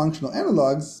the functional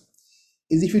analogs,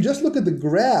 is if you just look at the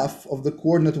graph of the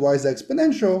coordinate-wise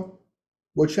exponential,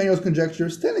 what Shanuel's conjecture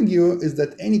is telling you is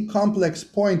that any complex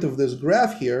point of this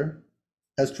graph here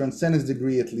has transcendence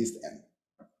degree at least n.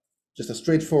 Just a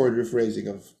straightforward rephrasing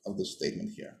of this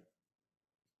statement here.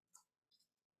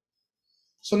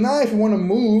 So now if you want to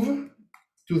move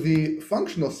to the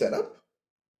functional setup,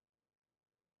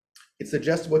 it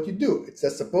suggests what you do. It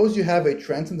says, suppose you have a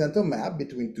transcendental map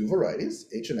between two varieties,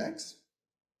 h and x.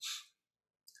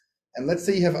 And let's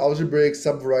say you have algebraic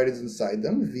subvarieties inside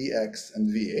them, vx and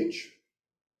vh.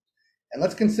 And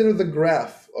let's consider the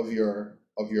graph of your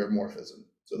morphism.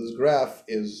 So this graph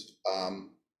is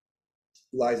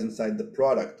lies inside the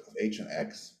product of h and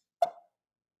x.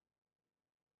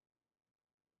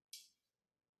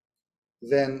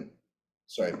 Then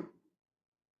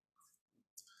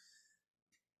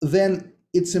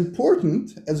it's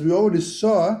important, as we already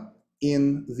saw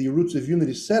in the roots of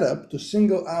unity setup, to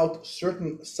single out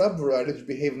certain subvarieties which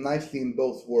behave nicely in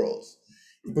both worlds.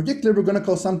 In particular, we're going to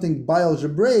call something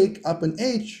bialgebraic up in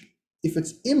h if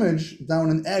its image down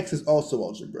in x is also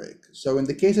algebraic. So in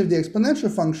the case of the exponential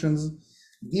functions,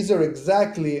 these are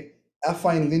exactly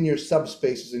affine linear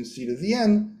subspaces in C to the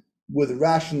n with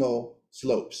rational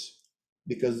slopes,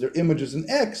 because their images in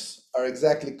x are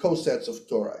exactly cosets of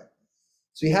tori.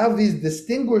 So you have these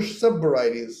distinguished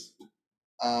subvarieties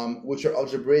which are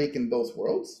algebraic in both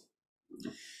worlds.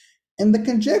 And the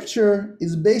conjecture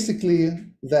is basically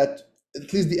that,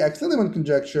 at least the X-Lindemann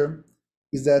conjecture,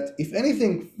 is that if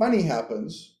anything funny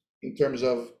happens in terms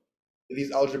of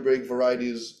these algebraic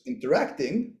varieties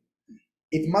interacting,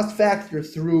 it must factor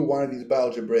through one of these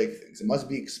bialgebraic things. It must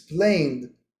be explained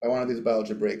by one of these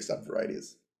bialgebraic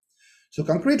subvarieties. So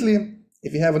concretely,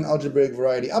 if you have an algebraic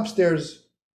variety upstairs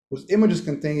whose image is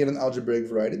contained in an algebraic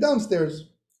variety downstairs,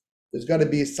 there's got to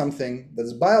be something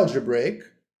that's bialgebraic,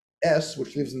 S,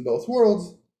 which lives in both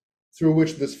worlds, through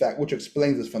which which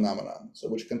explains this phenomenon. So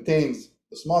which contains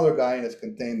the smaller guy and is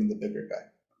contained in the bigger guy.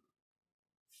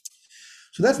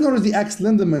 So that's known as the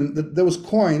X-Lindemann, that was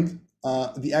coined,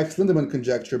 the X-Lindemann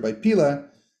conjecture by Pila.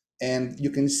 And you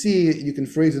can see, you can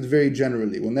phrase it very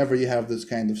generally. Whenever you have this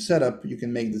kind of setup, you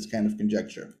can make this kind of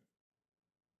conjecture.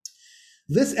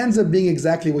 This ends up being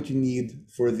exactly what you need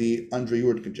for the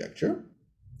André-Oort conjecture.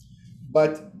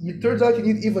 But it turns out you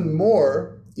need even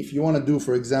more if you want to do,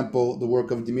 for example, the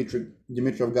work of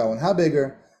Dimitrov, Gao, and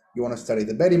Habeger, you want to study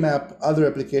the Betty map, other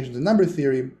applications in number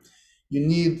theory, you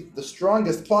need the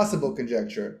strongest possible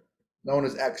conjecture, known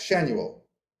as X-Shanuel,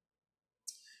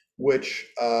 which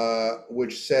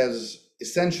says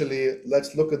essentially,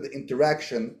 let's look at the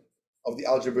interaction of the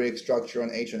algebraic structure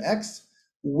on H and X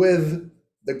with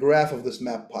the graph of this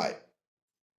map pi.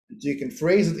 So you can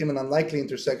phrase it in an unlikely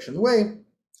intersection way.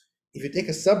 If you take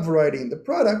a subvariety in the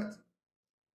product,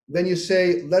 then you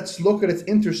say, let's look at its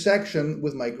intersection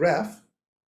with my graph.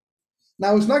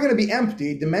 Now, it's not going to be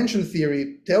empty. Dimension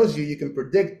theory tells you can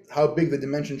predict how big the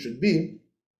dimension should be.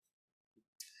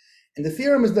 And the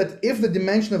theorem is that if the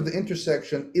dimension of the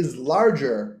intersection is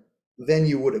larger than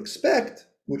you would expect,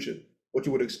 what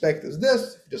you would expect is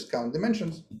this, if you just count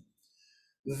dimensions,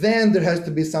 then there has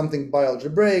to be something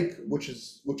bialgebraic,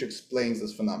 which explains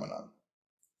this phenomenon.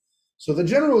 So the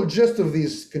general gist of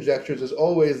these conjectures is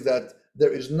always that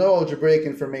there is no algebraic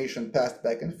information passed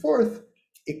back and forth,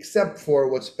 except for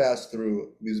what's passed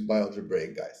through these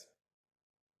bialgebraic guys.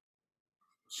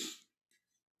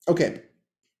 Okay.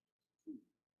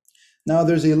 Now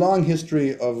there's a long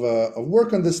history of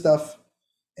work on this stuff,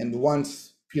 and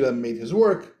once Pila made his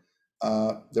work,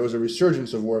 there was a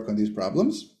resurgence of work on these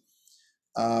problems.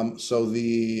 So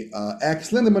the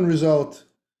X-Lindemann result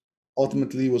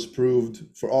ultimately was proved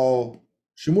for all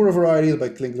Shimura varieties by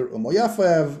Klingler and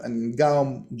Moyafev, and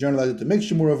Gao generalized it to mixed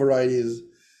Shimura varieties,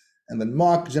 and then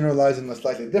Mach generalized in a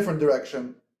slightly different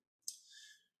direction.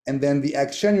 And then the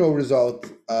X-Shanuel result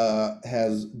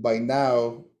has by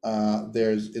now,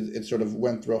 it sort of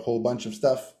went through a whole bunch of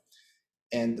stuff.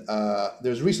 And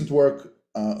there's recent work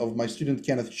of my student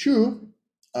Kenneth Chu,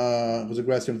 who's a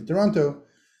grad student in Toronto,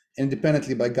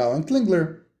 independently by Gao and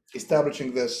Klingler,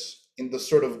 establishing this in the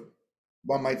sort of,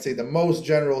 one might say, the most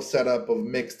general setup of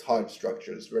mixed Hodge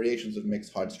structures, variations of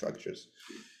mixed Hodge structures,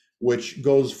 which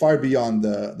goes far beyond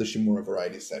the Shimura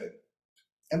variety setting.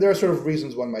 And there are sort of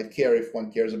reasons one might care if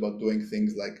one cares about doing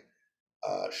things like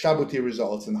Chaboutier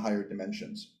results in higher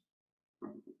dimensions.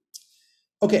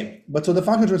 Okay, but so the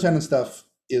functional transcendent stuff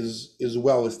is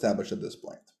well established at this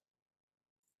point.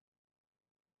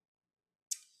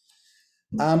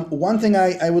 One thing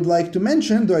I would like to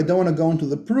mention, though I don't want to go into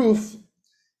the proof,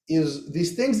 is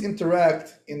these things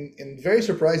interact in very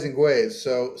surprising ways.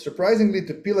 So surprisingly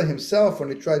to Pila himself, when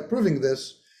he tried proving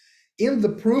this, in the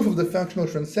proof of the functional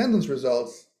transcendence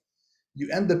results, you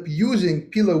end up using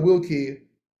Pila-Wilke,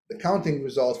 the counting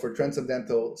results for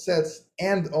transcendental sets,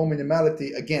 and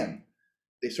O-minimality again.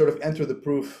 They sort of enter the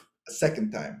proof a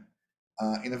second time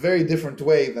in a very different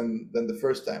way than the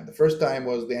first time. The first time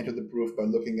was they entered the proof by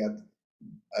looking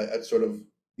at sort of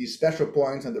these special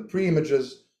points and the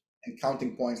pre-images and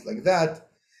counting points like that.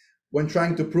 When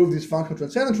trying to prove these functional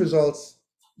transcendence results,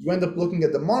 you end up looking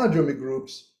at the monodromy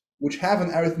groups, which have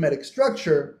an arithmetic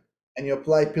structure, and you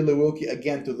apply Pila-Wilke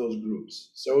again to those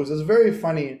groups. So it was this very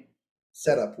funny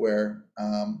setup where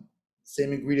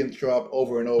same ingredients show up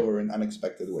over and over in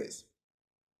unexpected ways.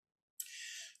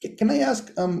 Can I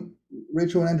ask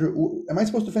Rachel and Andrew, am I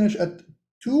supposed to finish at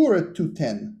 2 or at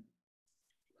 2:10?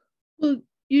 Well,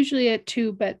 usually at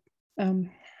 2, but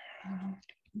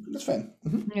that's fine.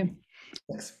 Yeah.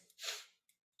 Thanks.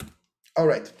 All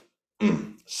right.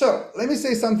 So let me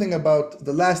say something about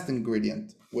the last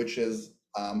ingredient, which is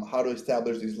how to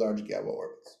establish these large Galois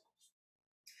orbits.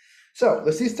 So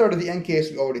the C star to the N case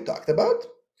we already talked about.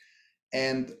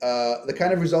 And the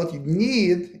kind of result you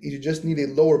need is you just need a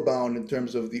lower bound in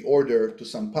terms of the order to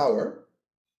some power.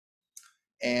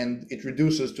 And it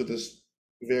reduces to this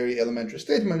very elementary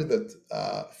statement that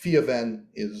phi of n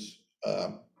is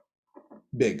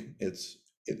big.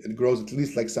 It grows at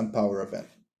least like some power of n.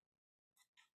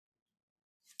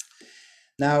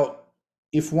 Now,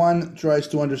 if one tries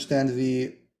to understand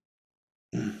the,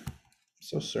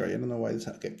 so sorry, I don't know why this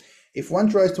happened. Okay. If one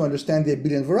tries to understand the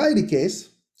abelian variety case,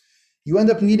 you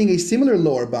end up needing a similar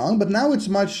lower bound, but now it's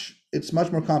much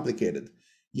more complicated.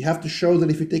 You have to show that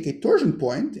if you take a torsion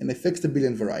point in a fixed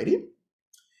abelian variety,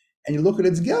 and you look at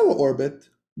its Galois orbit,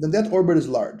 then that orbit is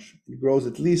large. It grows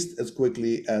at least as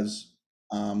quickly as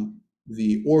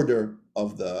the order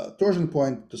of the torsion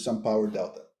point to some power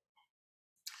delta.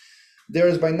 There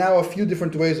is by now a few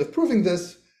different ways of proving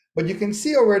this, but you can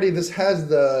see already this has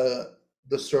the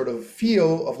sort of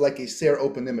feel of like a Serre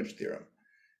open image theorem.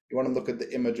 You want to look at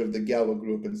the image of the Galois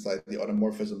group inside the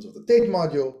automorphisms of the Tate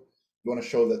module. You want to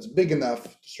show that's big enough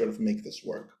to sort of make this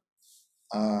work.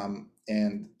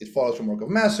 And it follows from work of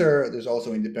Masser. There's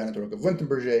also independent work of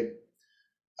Winterberger.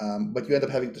 But you end up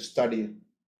having to study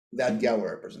that Galois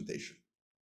representation.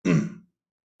 In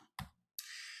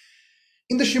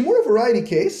the Shimura variety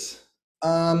case,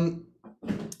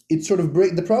 it sort of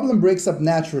the problem breaks up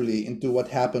naturally into what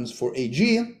happens for AG,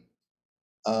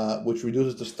 which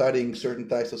reduces to studying certain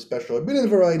types of special abelian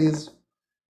varieties,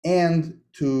 and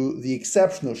to the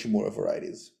exceptional Shimura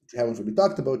varieties, which we haven't really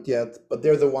talked about yet, but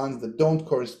they're the ones that don't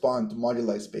correspond to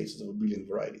moduli spaces of abelian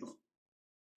varieties.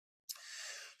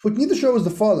 What you need to show is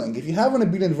the following. If you have an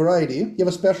abelian variety, you have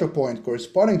a special point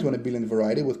corresponding to an abelian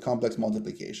variety with complex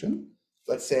multiplication.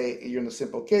 Let's say you're in a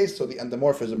simple case, so the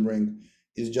endomorphism ring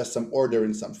is just some order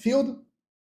in some field.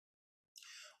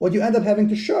 What you end up having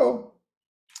to show,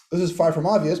 this is far from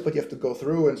obvious, but you have to go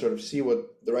through and sort of see what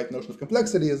the right notion of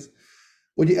complexity is.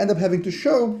 What you end up having to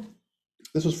show,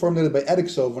 this was formulated by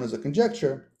André-Oort as a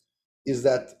conjecture, is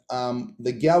that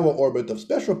the Galois orbit of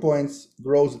special points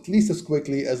grows at least as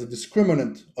quickly as the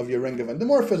discriminant of your ring of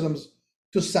endomorphisms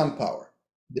to some power,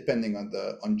 depending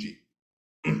on G.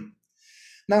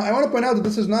 Now, I want to point out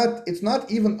that it's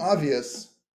not even obvious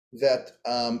that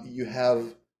you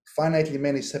have finitely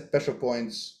many special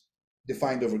points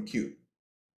defined over Q.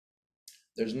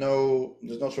 There's no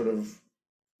sort of,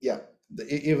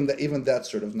 even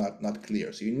that's sort of not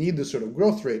clear. So you need this sort of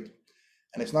growth rate,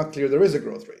 and it's not clear there is a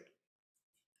growth rate.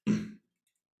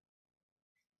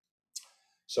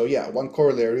 So yeah, one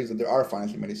corollary is that there are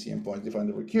finitely many CM points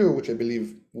defined over Q, which I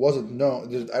believe wasn't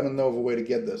known. I don't know of a way to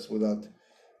get this without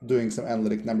doing some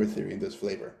analytic number theory in this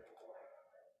flavor.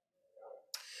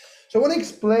 So I want to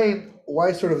explain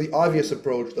why sort of the obvious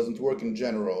approach doesn't work in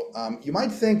general. You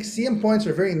might think CM points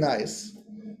are very nice,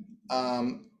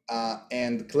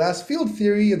 and class field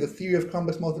theory and the theory of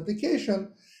complex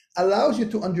multiplication allows you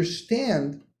to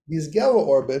understand these Galois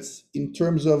orbits in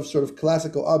terms of sort of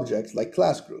classical objects like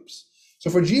class groups. So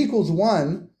for G equals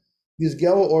 1, these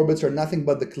Galois orbits are nothing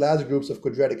but the class groups of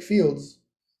quadratic fields,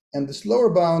 and this lower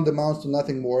bound amounts to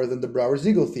nothing more than the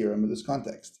Brouwer-Siegel theorem in this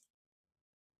context.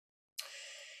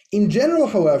 In general,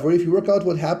 however, if you work out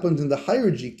what happens in the higher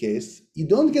G case, you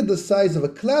don't get the size of a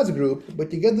class group,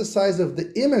 but you get the size of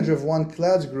the image of one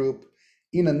class group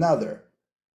in another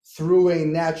through a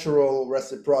natural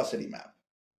reciprocity map.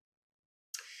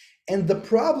 And the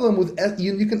problem with,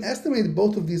 you can estimate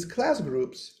both of these class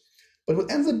groups, but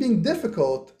what ends up being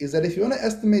difficult is that if you want to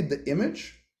estimate the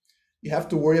image, you have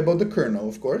to worry about the kernel,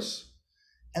 of course.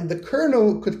 And the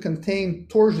kernel could contain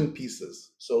torsion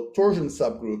pieces, so torsion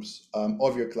subgroups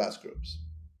of your class groups.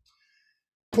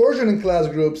 Torsion in class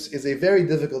groups is a very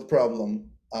difficult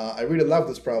problem. I really love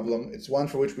this problem. It's one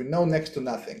for which we know next to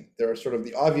nothing. There are sort of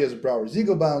the obvious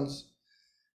Brouwer-Siegel bounds,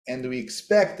 and we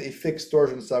expect a fixed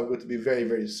torsion subgroup to be very,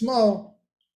 very small,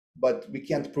 but we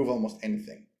can't prove almost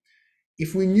anything.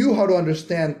 If we knew how to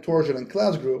understand torsion in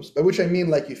class groups, by which I mean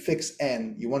like you fix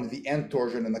n, you want the n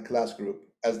torsion in the class group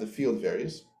as the field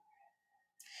varies.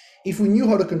 If we knew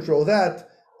how to control that,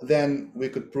 then we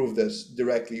could prove this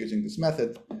directly using this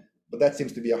method, but that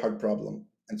seems to be a hard problem.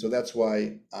 And so that's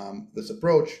why this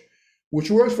approach, which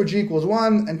works for G equals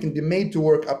 1 and can be made to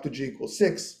work up to G equals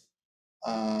 6,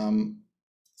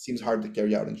 seems hard to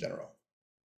carry out in general.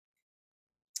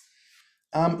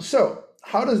 So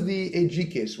how does the AG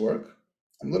case work?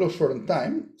 I'm a little short on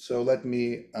time, so let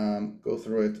me go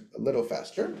through it a little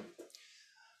faster.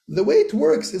 The way it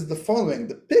works is the following.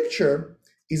 The picture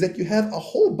is that you have a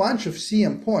whole bunch of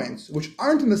CM points which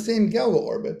aren't in the same Galois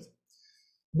orbit,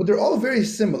 but they're all very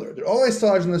similar. They're all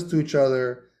isogenous to each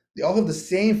other. They all have the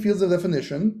same fields of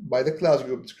definition by the class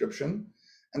group description,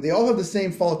 and they all have the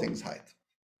same Faltings height.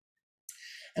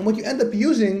 And what you end up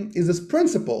using is this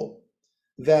principle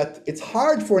that it's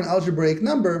hard for an algebraic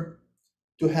number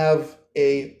to have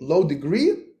a low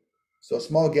degree, so a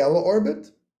small Galois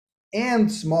orbit, and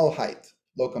small height,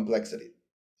 low complexity.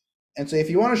 And so if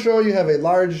you want to show you have a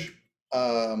large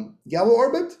Galois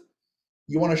orbit,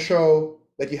 you want to show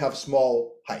that you have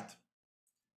small height.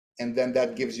 And then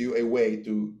that gives you a way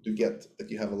to get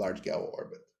that you have a large Galois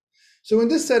orbit. So in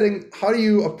this setting, how do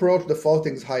you approach the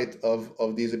Faltings height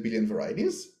of these abelian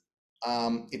varieties?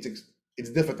 It's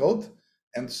difficult.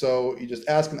 And so you just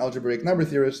ask an algebraic number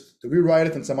theorist to rewrite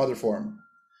it in some other form.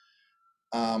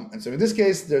 And so in this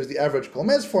case, there's the average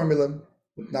Kolmez formula,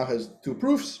 which now has 2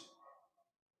 proofs,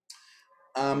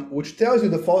 which tells you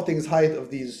the Faltings height of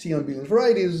these CM abelian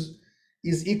varieties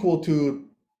is equal to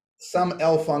some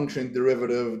L function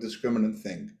derivative discriminant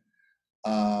thing.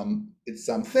 It's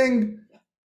something.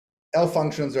 L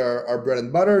functions are bread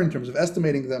and butter in terms of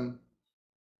estimating them.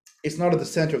 It's not at the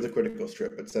center of the critical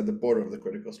strip. It's at the border of the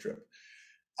critical strip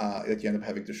that you end up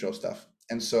having to show stuff.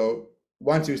 And so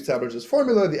once you establish this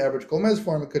formula, the average Kolmez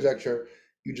formula conjecture,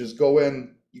 you just go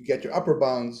in, you get your upper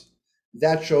bounds.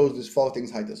 That shows this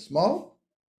Faltings height is small.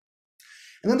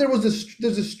 And then there's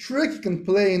this trick you can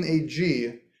play in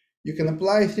AG. You can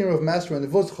apply a theorem of Master and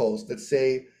Voskhos that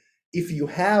say if you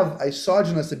have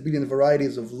isogenous abelian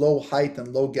varieties of low height and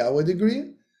low Galois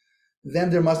degree, then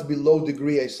there must be low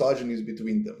degree isogenies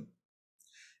between them.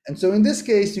 And so in this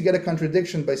case, you get a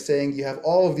contradiction by saying you have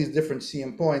all of these different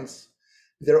CM points.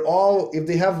 They're all, if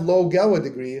they have low Galois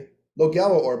degree, low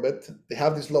Galois orbit, they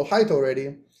have this low height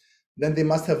already, then they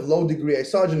must have low degree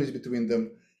isogenies between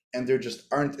them, and there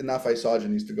just aren't enough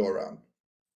isogenies to go around.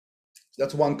 So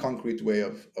that's one concrete way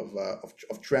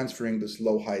of transferring this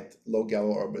low height, low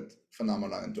Galois orbit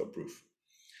phenomenon into a proof.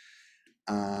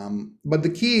 But the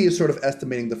key is sort of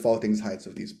estimating the faulting heights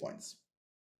of these points.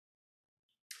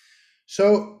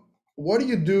 So what do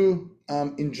you do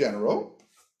in general?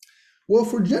 Well,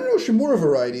 for general Shimura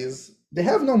varieties, they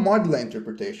have no modular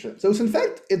interpretation. So in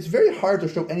fact, it's very hard to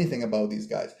show anything about these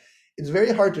guys. It's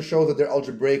very hard to show that they're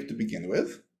algebraic to begin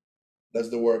with. That's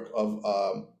the work of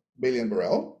Bailey and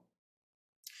Burrell.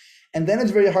 And then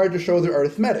it's very hard to show they're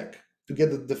arithmetic. To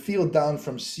get the field down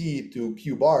from C to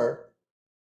Q bar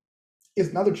is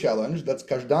another challenge. That's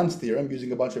Kazhdan's theorem,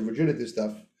 using a bunch of rigidity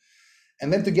stuff.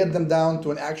 And then to get them down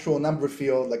to an actual number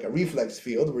field, like a reflex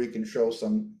field, where you can show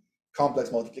some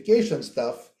complex multiplication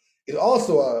stuff, is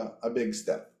also a big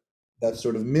step. That's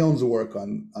sort of Milne's work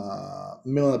on,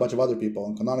 Milne and a bunch of other people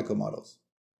on canonical models.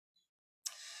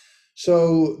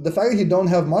 So the fact that you don't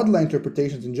have modular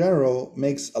interpretations in general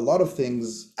makes a lot of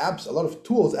things, a lot of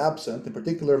tools absent. In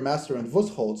particular, Master and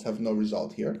Wustholz have no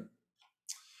result here.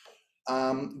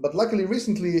 But luckily,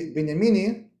 recently,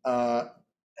 Benyamini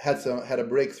had a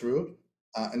breakthrough,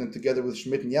 and then together with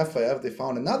Schmidt and Yafayev, they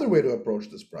found another way to approach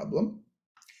this problem,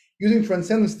 using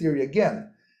transcendence theory again.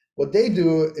 What they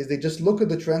do is they just look at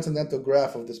the transcendental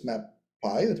graph of this map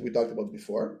pi that we talked about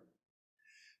before.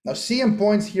 Now, CM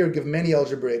points here give many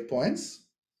algebraic points,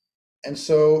 and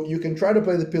so you can try to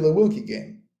play the Pila-Wilke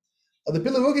game. Now, the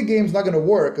Pila-Wilke game is not going to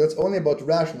work. That's only about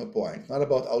rational points, not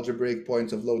about algebraic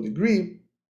points of low degree.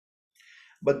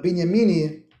 But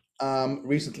Benyamini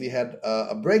recently had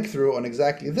a breakthrough on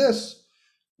exactly this,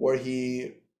 where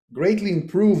he greatly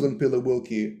improved on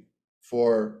Pila-Wilke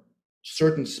for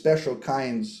certain special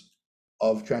kinds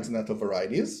of transcendental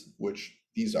varieties, which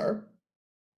these are.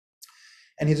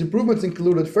 And his improvements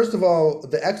included, first of all,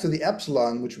 the x to the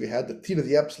epsilon, which we had, the t to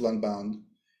the epsilon bound,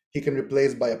 he can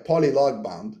replace by a polylog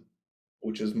bound,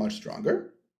 which is much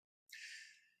stronger.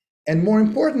 And more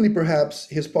importantly, perhaps,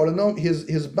 his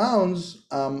bounds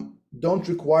don't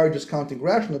require just counting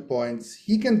rational points.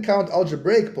 He can count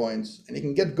algebraic points, and he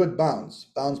can get good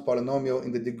bounds polynomial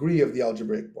in the degree of the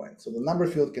algebraic point. So the number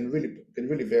field can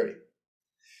really vary.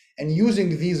 And using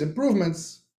these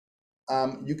improvements,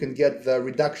 you can get the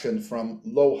reduction from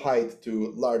low height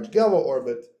to large Galois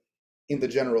orbit in the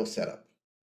general setup.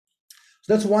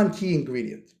 So that's one key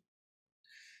ingredient.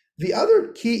 The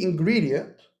other key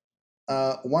ingredient,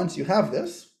 once you have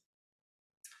this,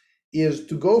 is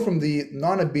to go from the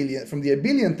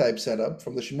abelian type setup,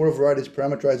 from the Shimura varieties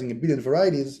parameterizing abelian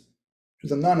varieties, to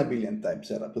the non-abelian type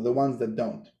setup, to the ones that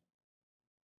don't.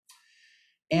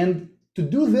 And to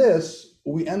do this,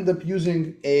 we end up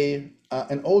using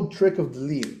an old trick of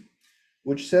Delisle,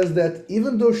 which says that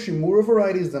even though Shimura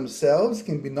varieties themselves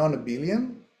can be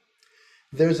non-abelian,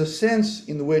 there's a sense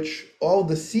in which all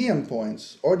the CM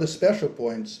points or the special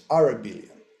points are abelian.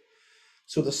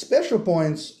 So the special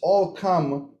points all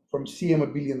come from CM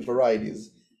abelian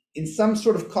varieties in some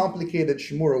sort of complicated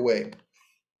Shimura way,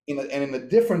 and in a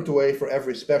different way for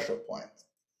every special point.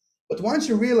 But once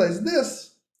you realize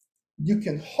this, you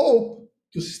can hope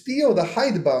to steal the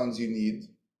height bounds you need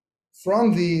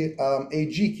from the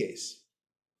AG case.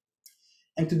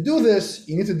 And to do this,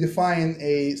 you need to define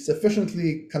a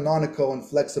sufficiently canonical and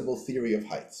flexible theory of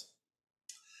heights.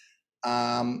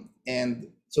 And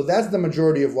so that's the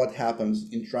majority of what happens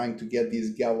in trying to get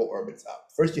these Galois orbits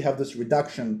out. First, you have this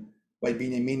reduction by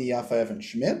Benyamini, Yafayev, and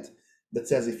Schmidt that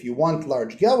says if you want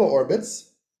large Galois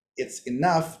orbits, it's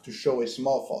enough to show a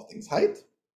small faulting height.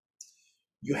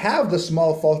 You have the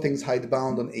small faulting height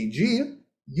bound on AG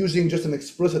using just an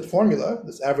explicit formula,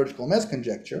 this average Colmes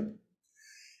conjecture.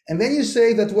 And then you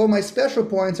say that, well, my special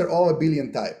points are all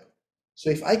abelian type. So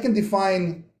if I can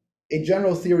define a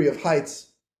general theory of heights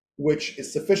which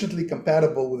is sufficiently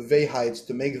compatible with VaNTAGE heights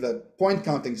to make the point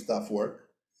counting stuff work,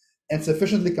 and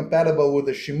sufficiently compatible with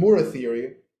the Shimura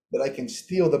theory that I can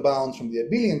steal the bounds from the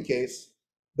abelian case,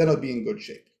 then I'll be in good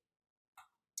shape.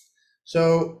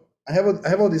 So I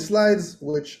have all these slides,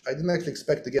 which I didn't actually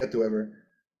expect to get to ever,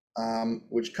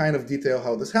 which kind of detail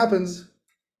how this happens.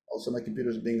 Also, my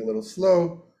computer's being a little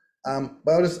slow,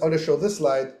 but I'll just show this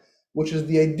slide, which is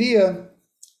the idea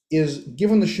is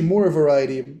given the Shimura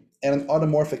variety and an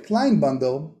automorphic line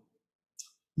bundle,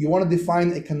 you want to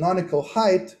define a canonical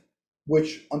height,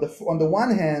 which on the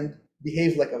one hand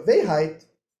behaves like a V-height.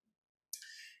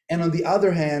 And on the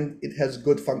other hand, it has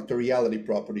good functoriality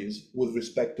properties with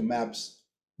respect to maps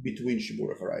between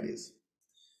Shimura varieties.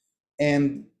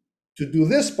 And to do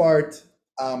this part,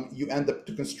 you end up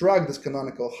to construct this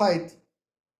canonical height.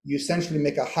 You essentially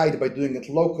make a height by doing it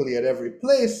locally at every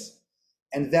place.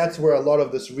 And that's where a lot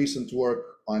of this recent work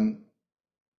on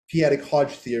p-adic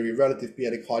Hodge theory, relative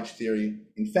p-adic Hodge theory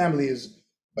in families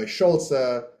by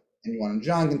Scholze and Yuan and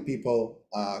Zhang and people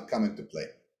come into play.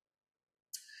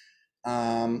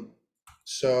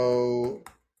 So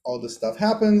all this stuff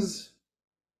happens,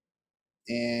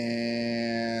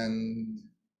 and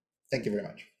thank you very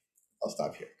much. I'll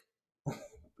stop here.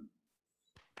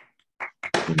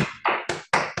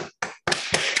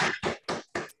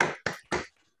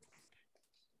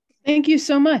 Thank you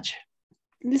so much.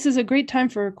 This is a great time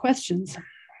for questions.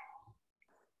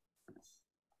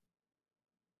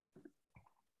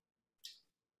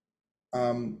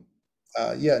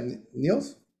 Yeah,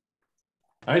 Niels?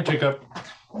 Hi, Jacob.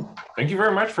 Thank you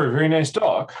very much for a very nice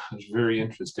talk. It was very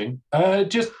interesting.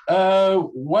 Just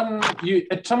one,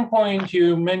 at some point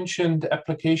you mentioned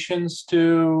applications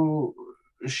to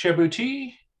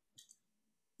Chabuti.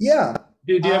 Yeah.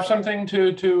 Do you have something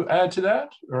to add to that,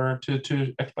 or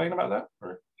to explain about that?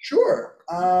 Or? Sure,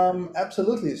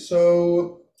 absolutely.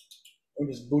 So let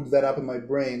me just boot that up in my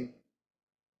brain.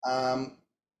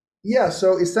 Yeah,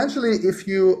 so essentially, if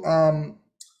you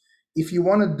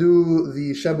want to do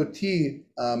the Chabuti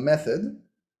method,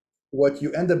 what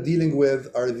you end up dealing with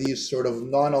are these sort of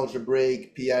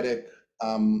non-algebraic p-adic,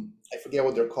 I forget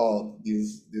what they're called,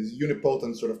 these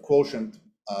unipotent sort of quotient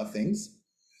things.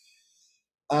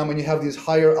 And you have these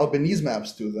higher Albanese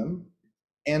maps to them.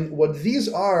 And what these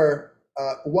are,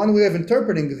 one way of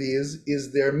interpreting these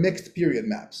is they're mixed period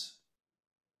maps.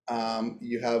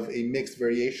 You have a mixed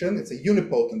variation. It's a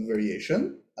unipotent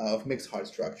variation of mixed Hodge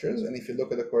structures. And if you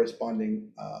look at the corresponding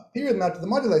period map to the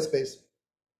moduli space,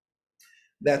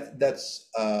 that's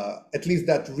at least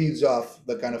that reads off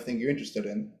the kind of thing you're interested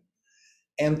in.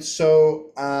 And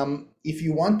so if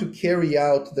you want to carry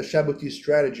out the Chabuti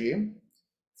strategy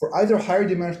for either higher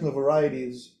dimensional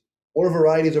varieties or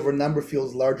varieties over number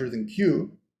fields larger than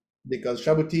Q, because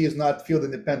Chabuti is not field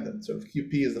independent, so QP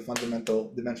is the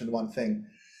fundamental dimension one thing,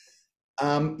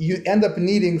 you end up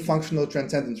needing functional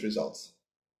transcendence results.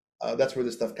 That's where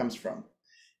this stuff comes from.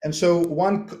 And so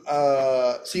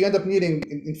so you end up needing,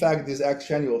 in fact, these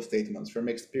X-annual statements for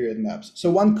mixed period maps. So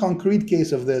one concrete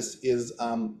case of this is,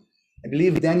 I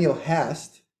believe Daniel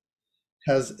Hast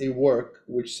has a work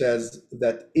which says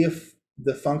that if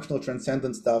the functional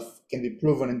transcendence stuff can be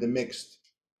proven in the mixed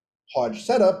Hodge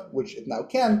setup, which it now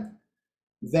can,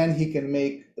 then he can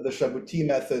make the Chabuti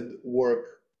method work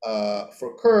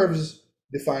for curves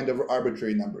defined over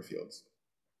arbitrary number fields.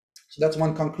 So that's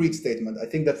one concrete statement. I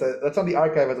think that's on the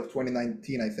archive as of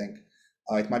 2019, I think.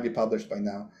 It might be published by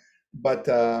now. But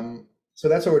so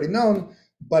that's already known.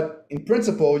 But in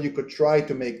principle, you could try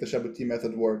to make the Chabuti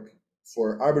method work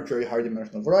for arbitrary higher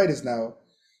dimensional varieties now.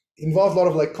 It involves a lot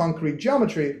of like concrete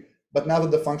geometry, but now that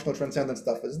the functional transcendence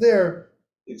stuff is there,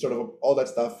 it sort of all that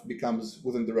stuff becomes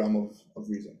within the realm of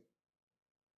reason.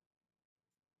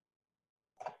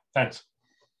 Thanks.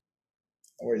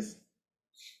 No worries.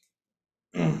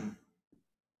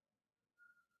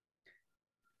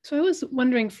 So I was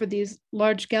wondering, for these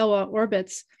large Galois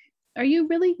orbits, are you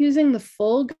really using the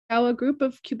full Galois group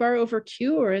of Q bar over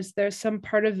Q, or is there some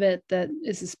part of it that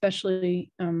is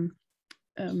especially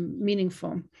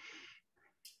meaningful?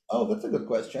 Oh, that's a good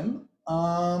question.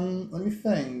 Let me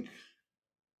think.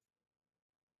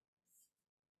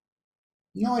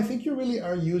 No, I think you really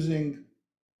are using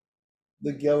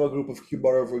the Galois group of Q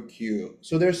bar over Q.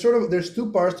 So there's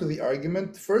two parts to the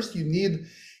argument. First,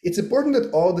 it's important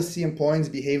that all the CM points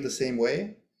behave the same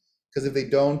way, because if they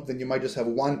don't, then you might just have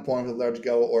one point with a large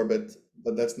Galois orbit,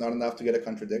 but that's not enough to get a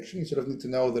contradiction. You sort of need to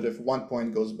know that if one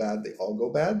point goes bad, they all go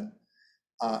bad.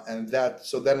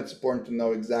 So then it's important to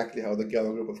know exactly how the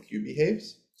Galois group of Q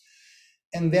behaves.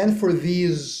 And then for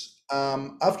these,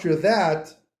 after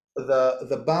that,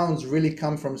 the bounds really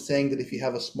come from saying that if you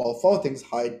have a small Faltings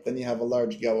height, then you have a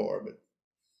large Galois orbit.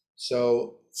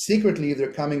 So secretly,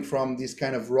 they're coming from these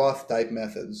kind of Roth type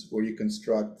methods where you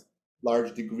construct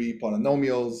large degree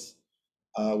polynomials,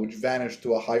 which vanish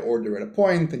to a high order at a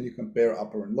point, and you compare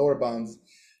upper and lower bounds.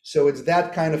 So it's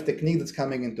that kind of technique that's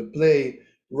coming into play,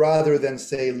 rather than,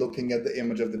 say, looking at the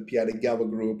image of the p-adic Galois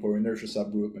group or inertia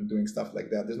subgroup and doing stuff like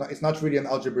that. It's not really an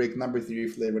algebraic number theory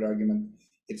flavored argument.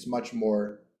 It's much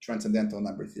more transcendental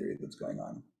number theory that's going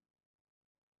on.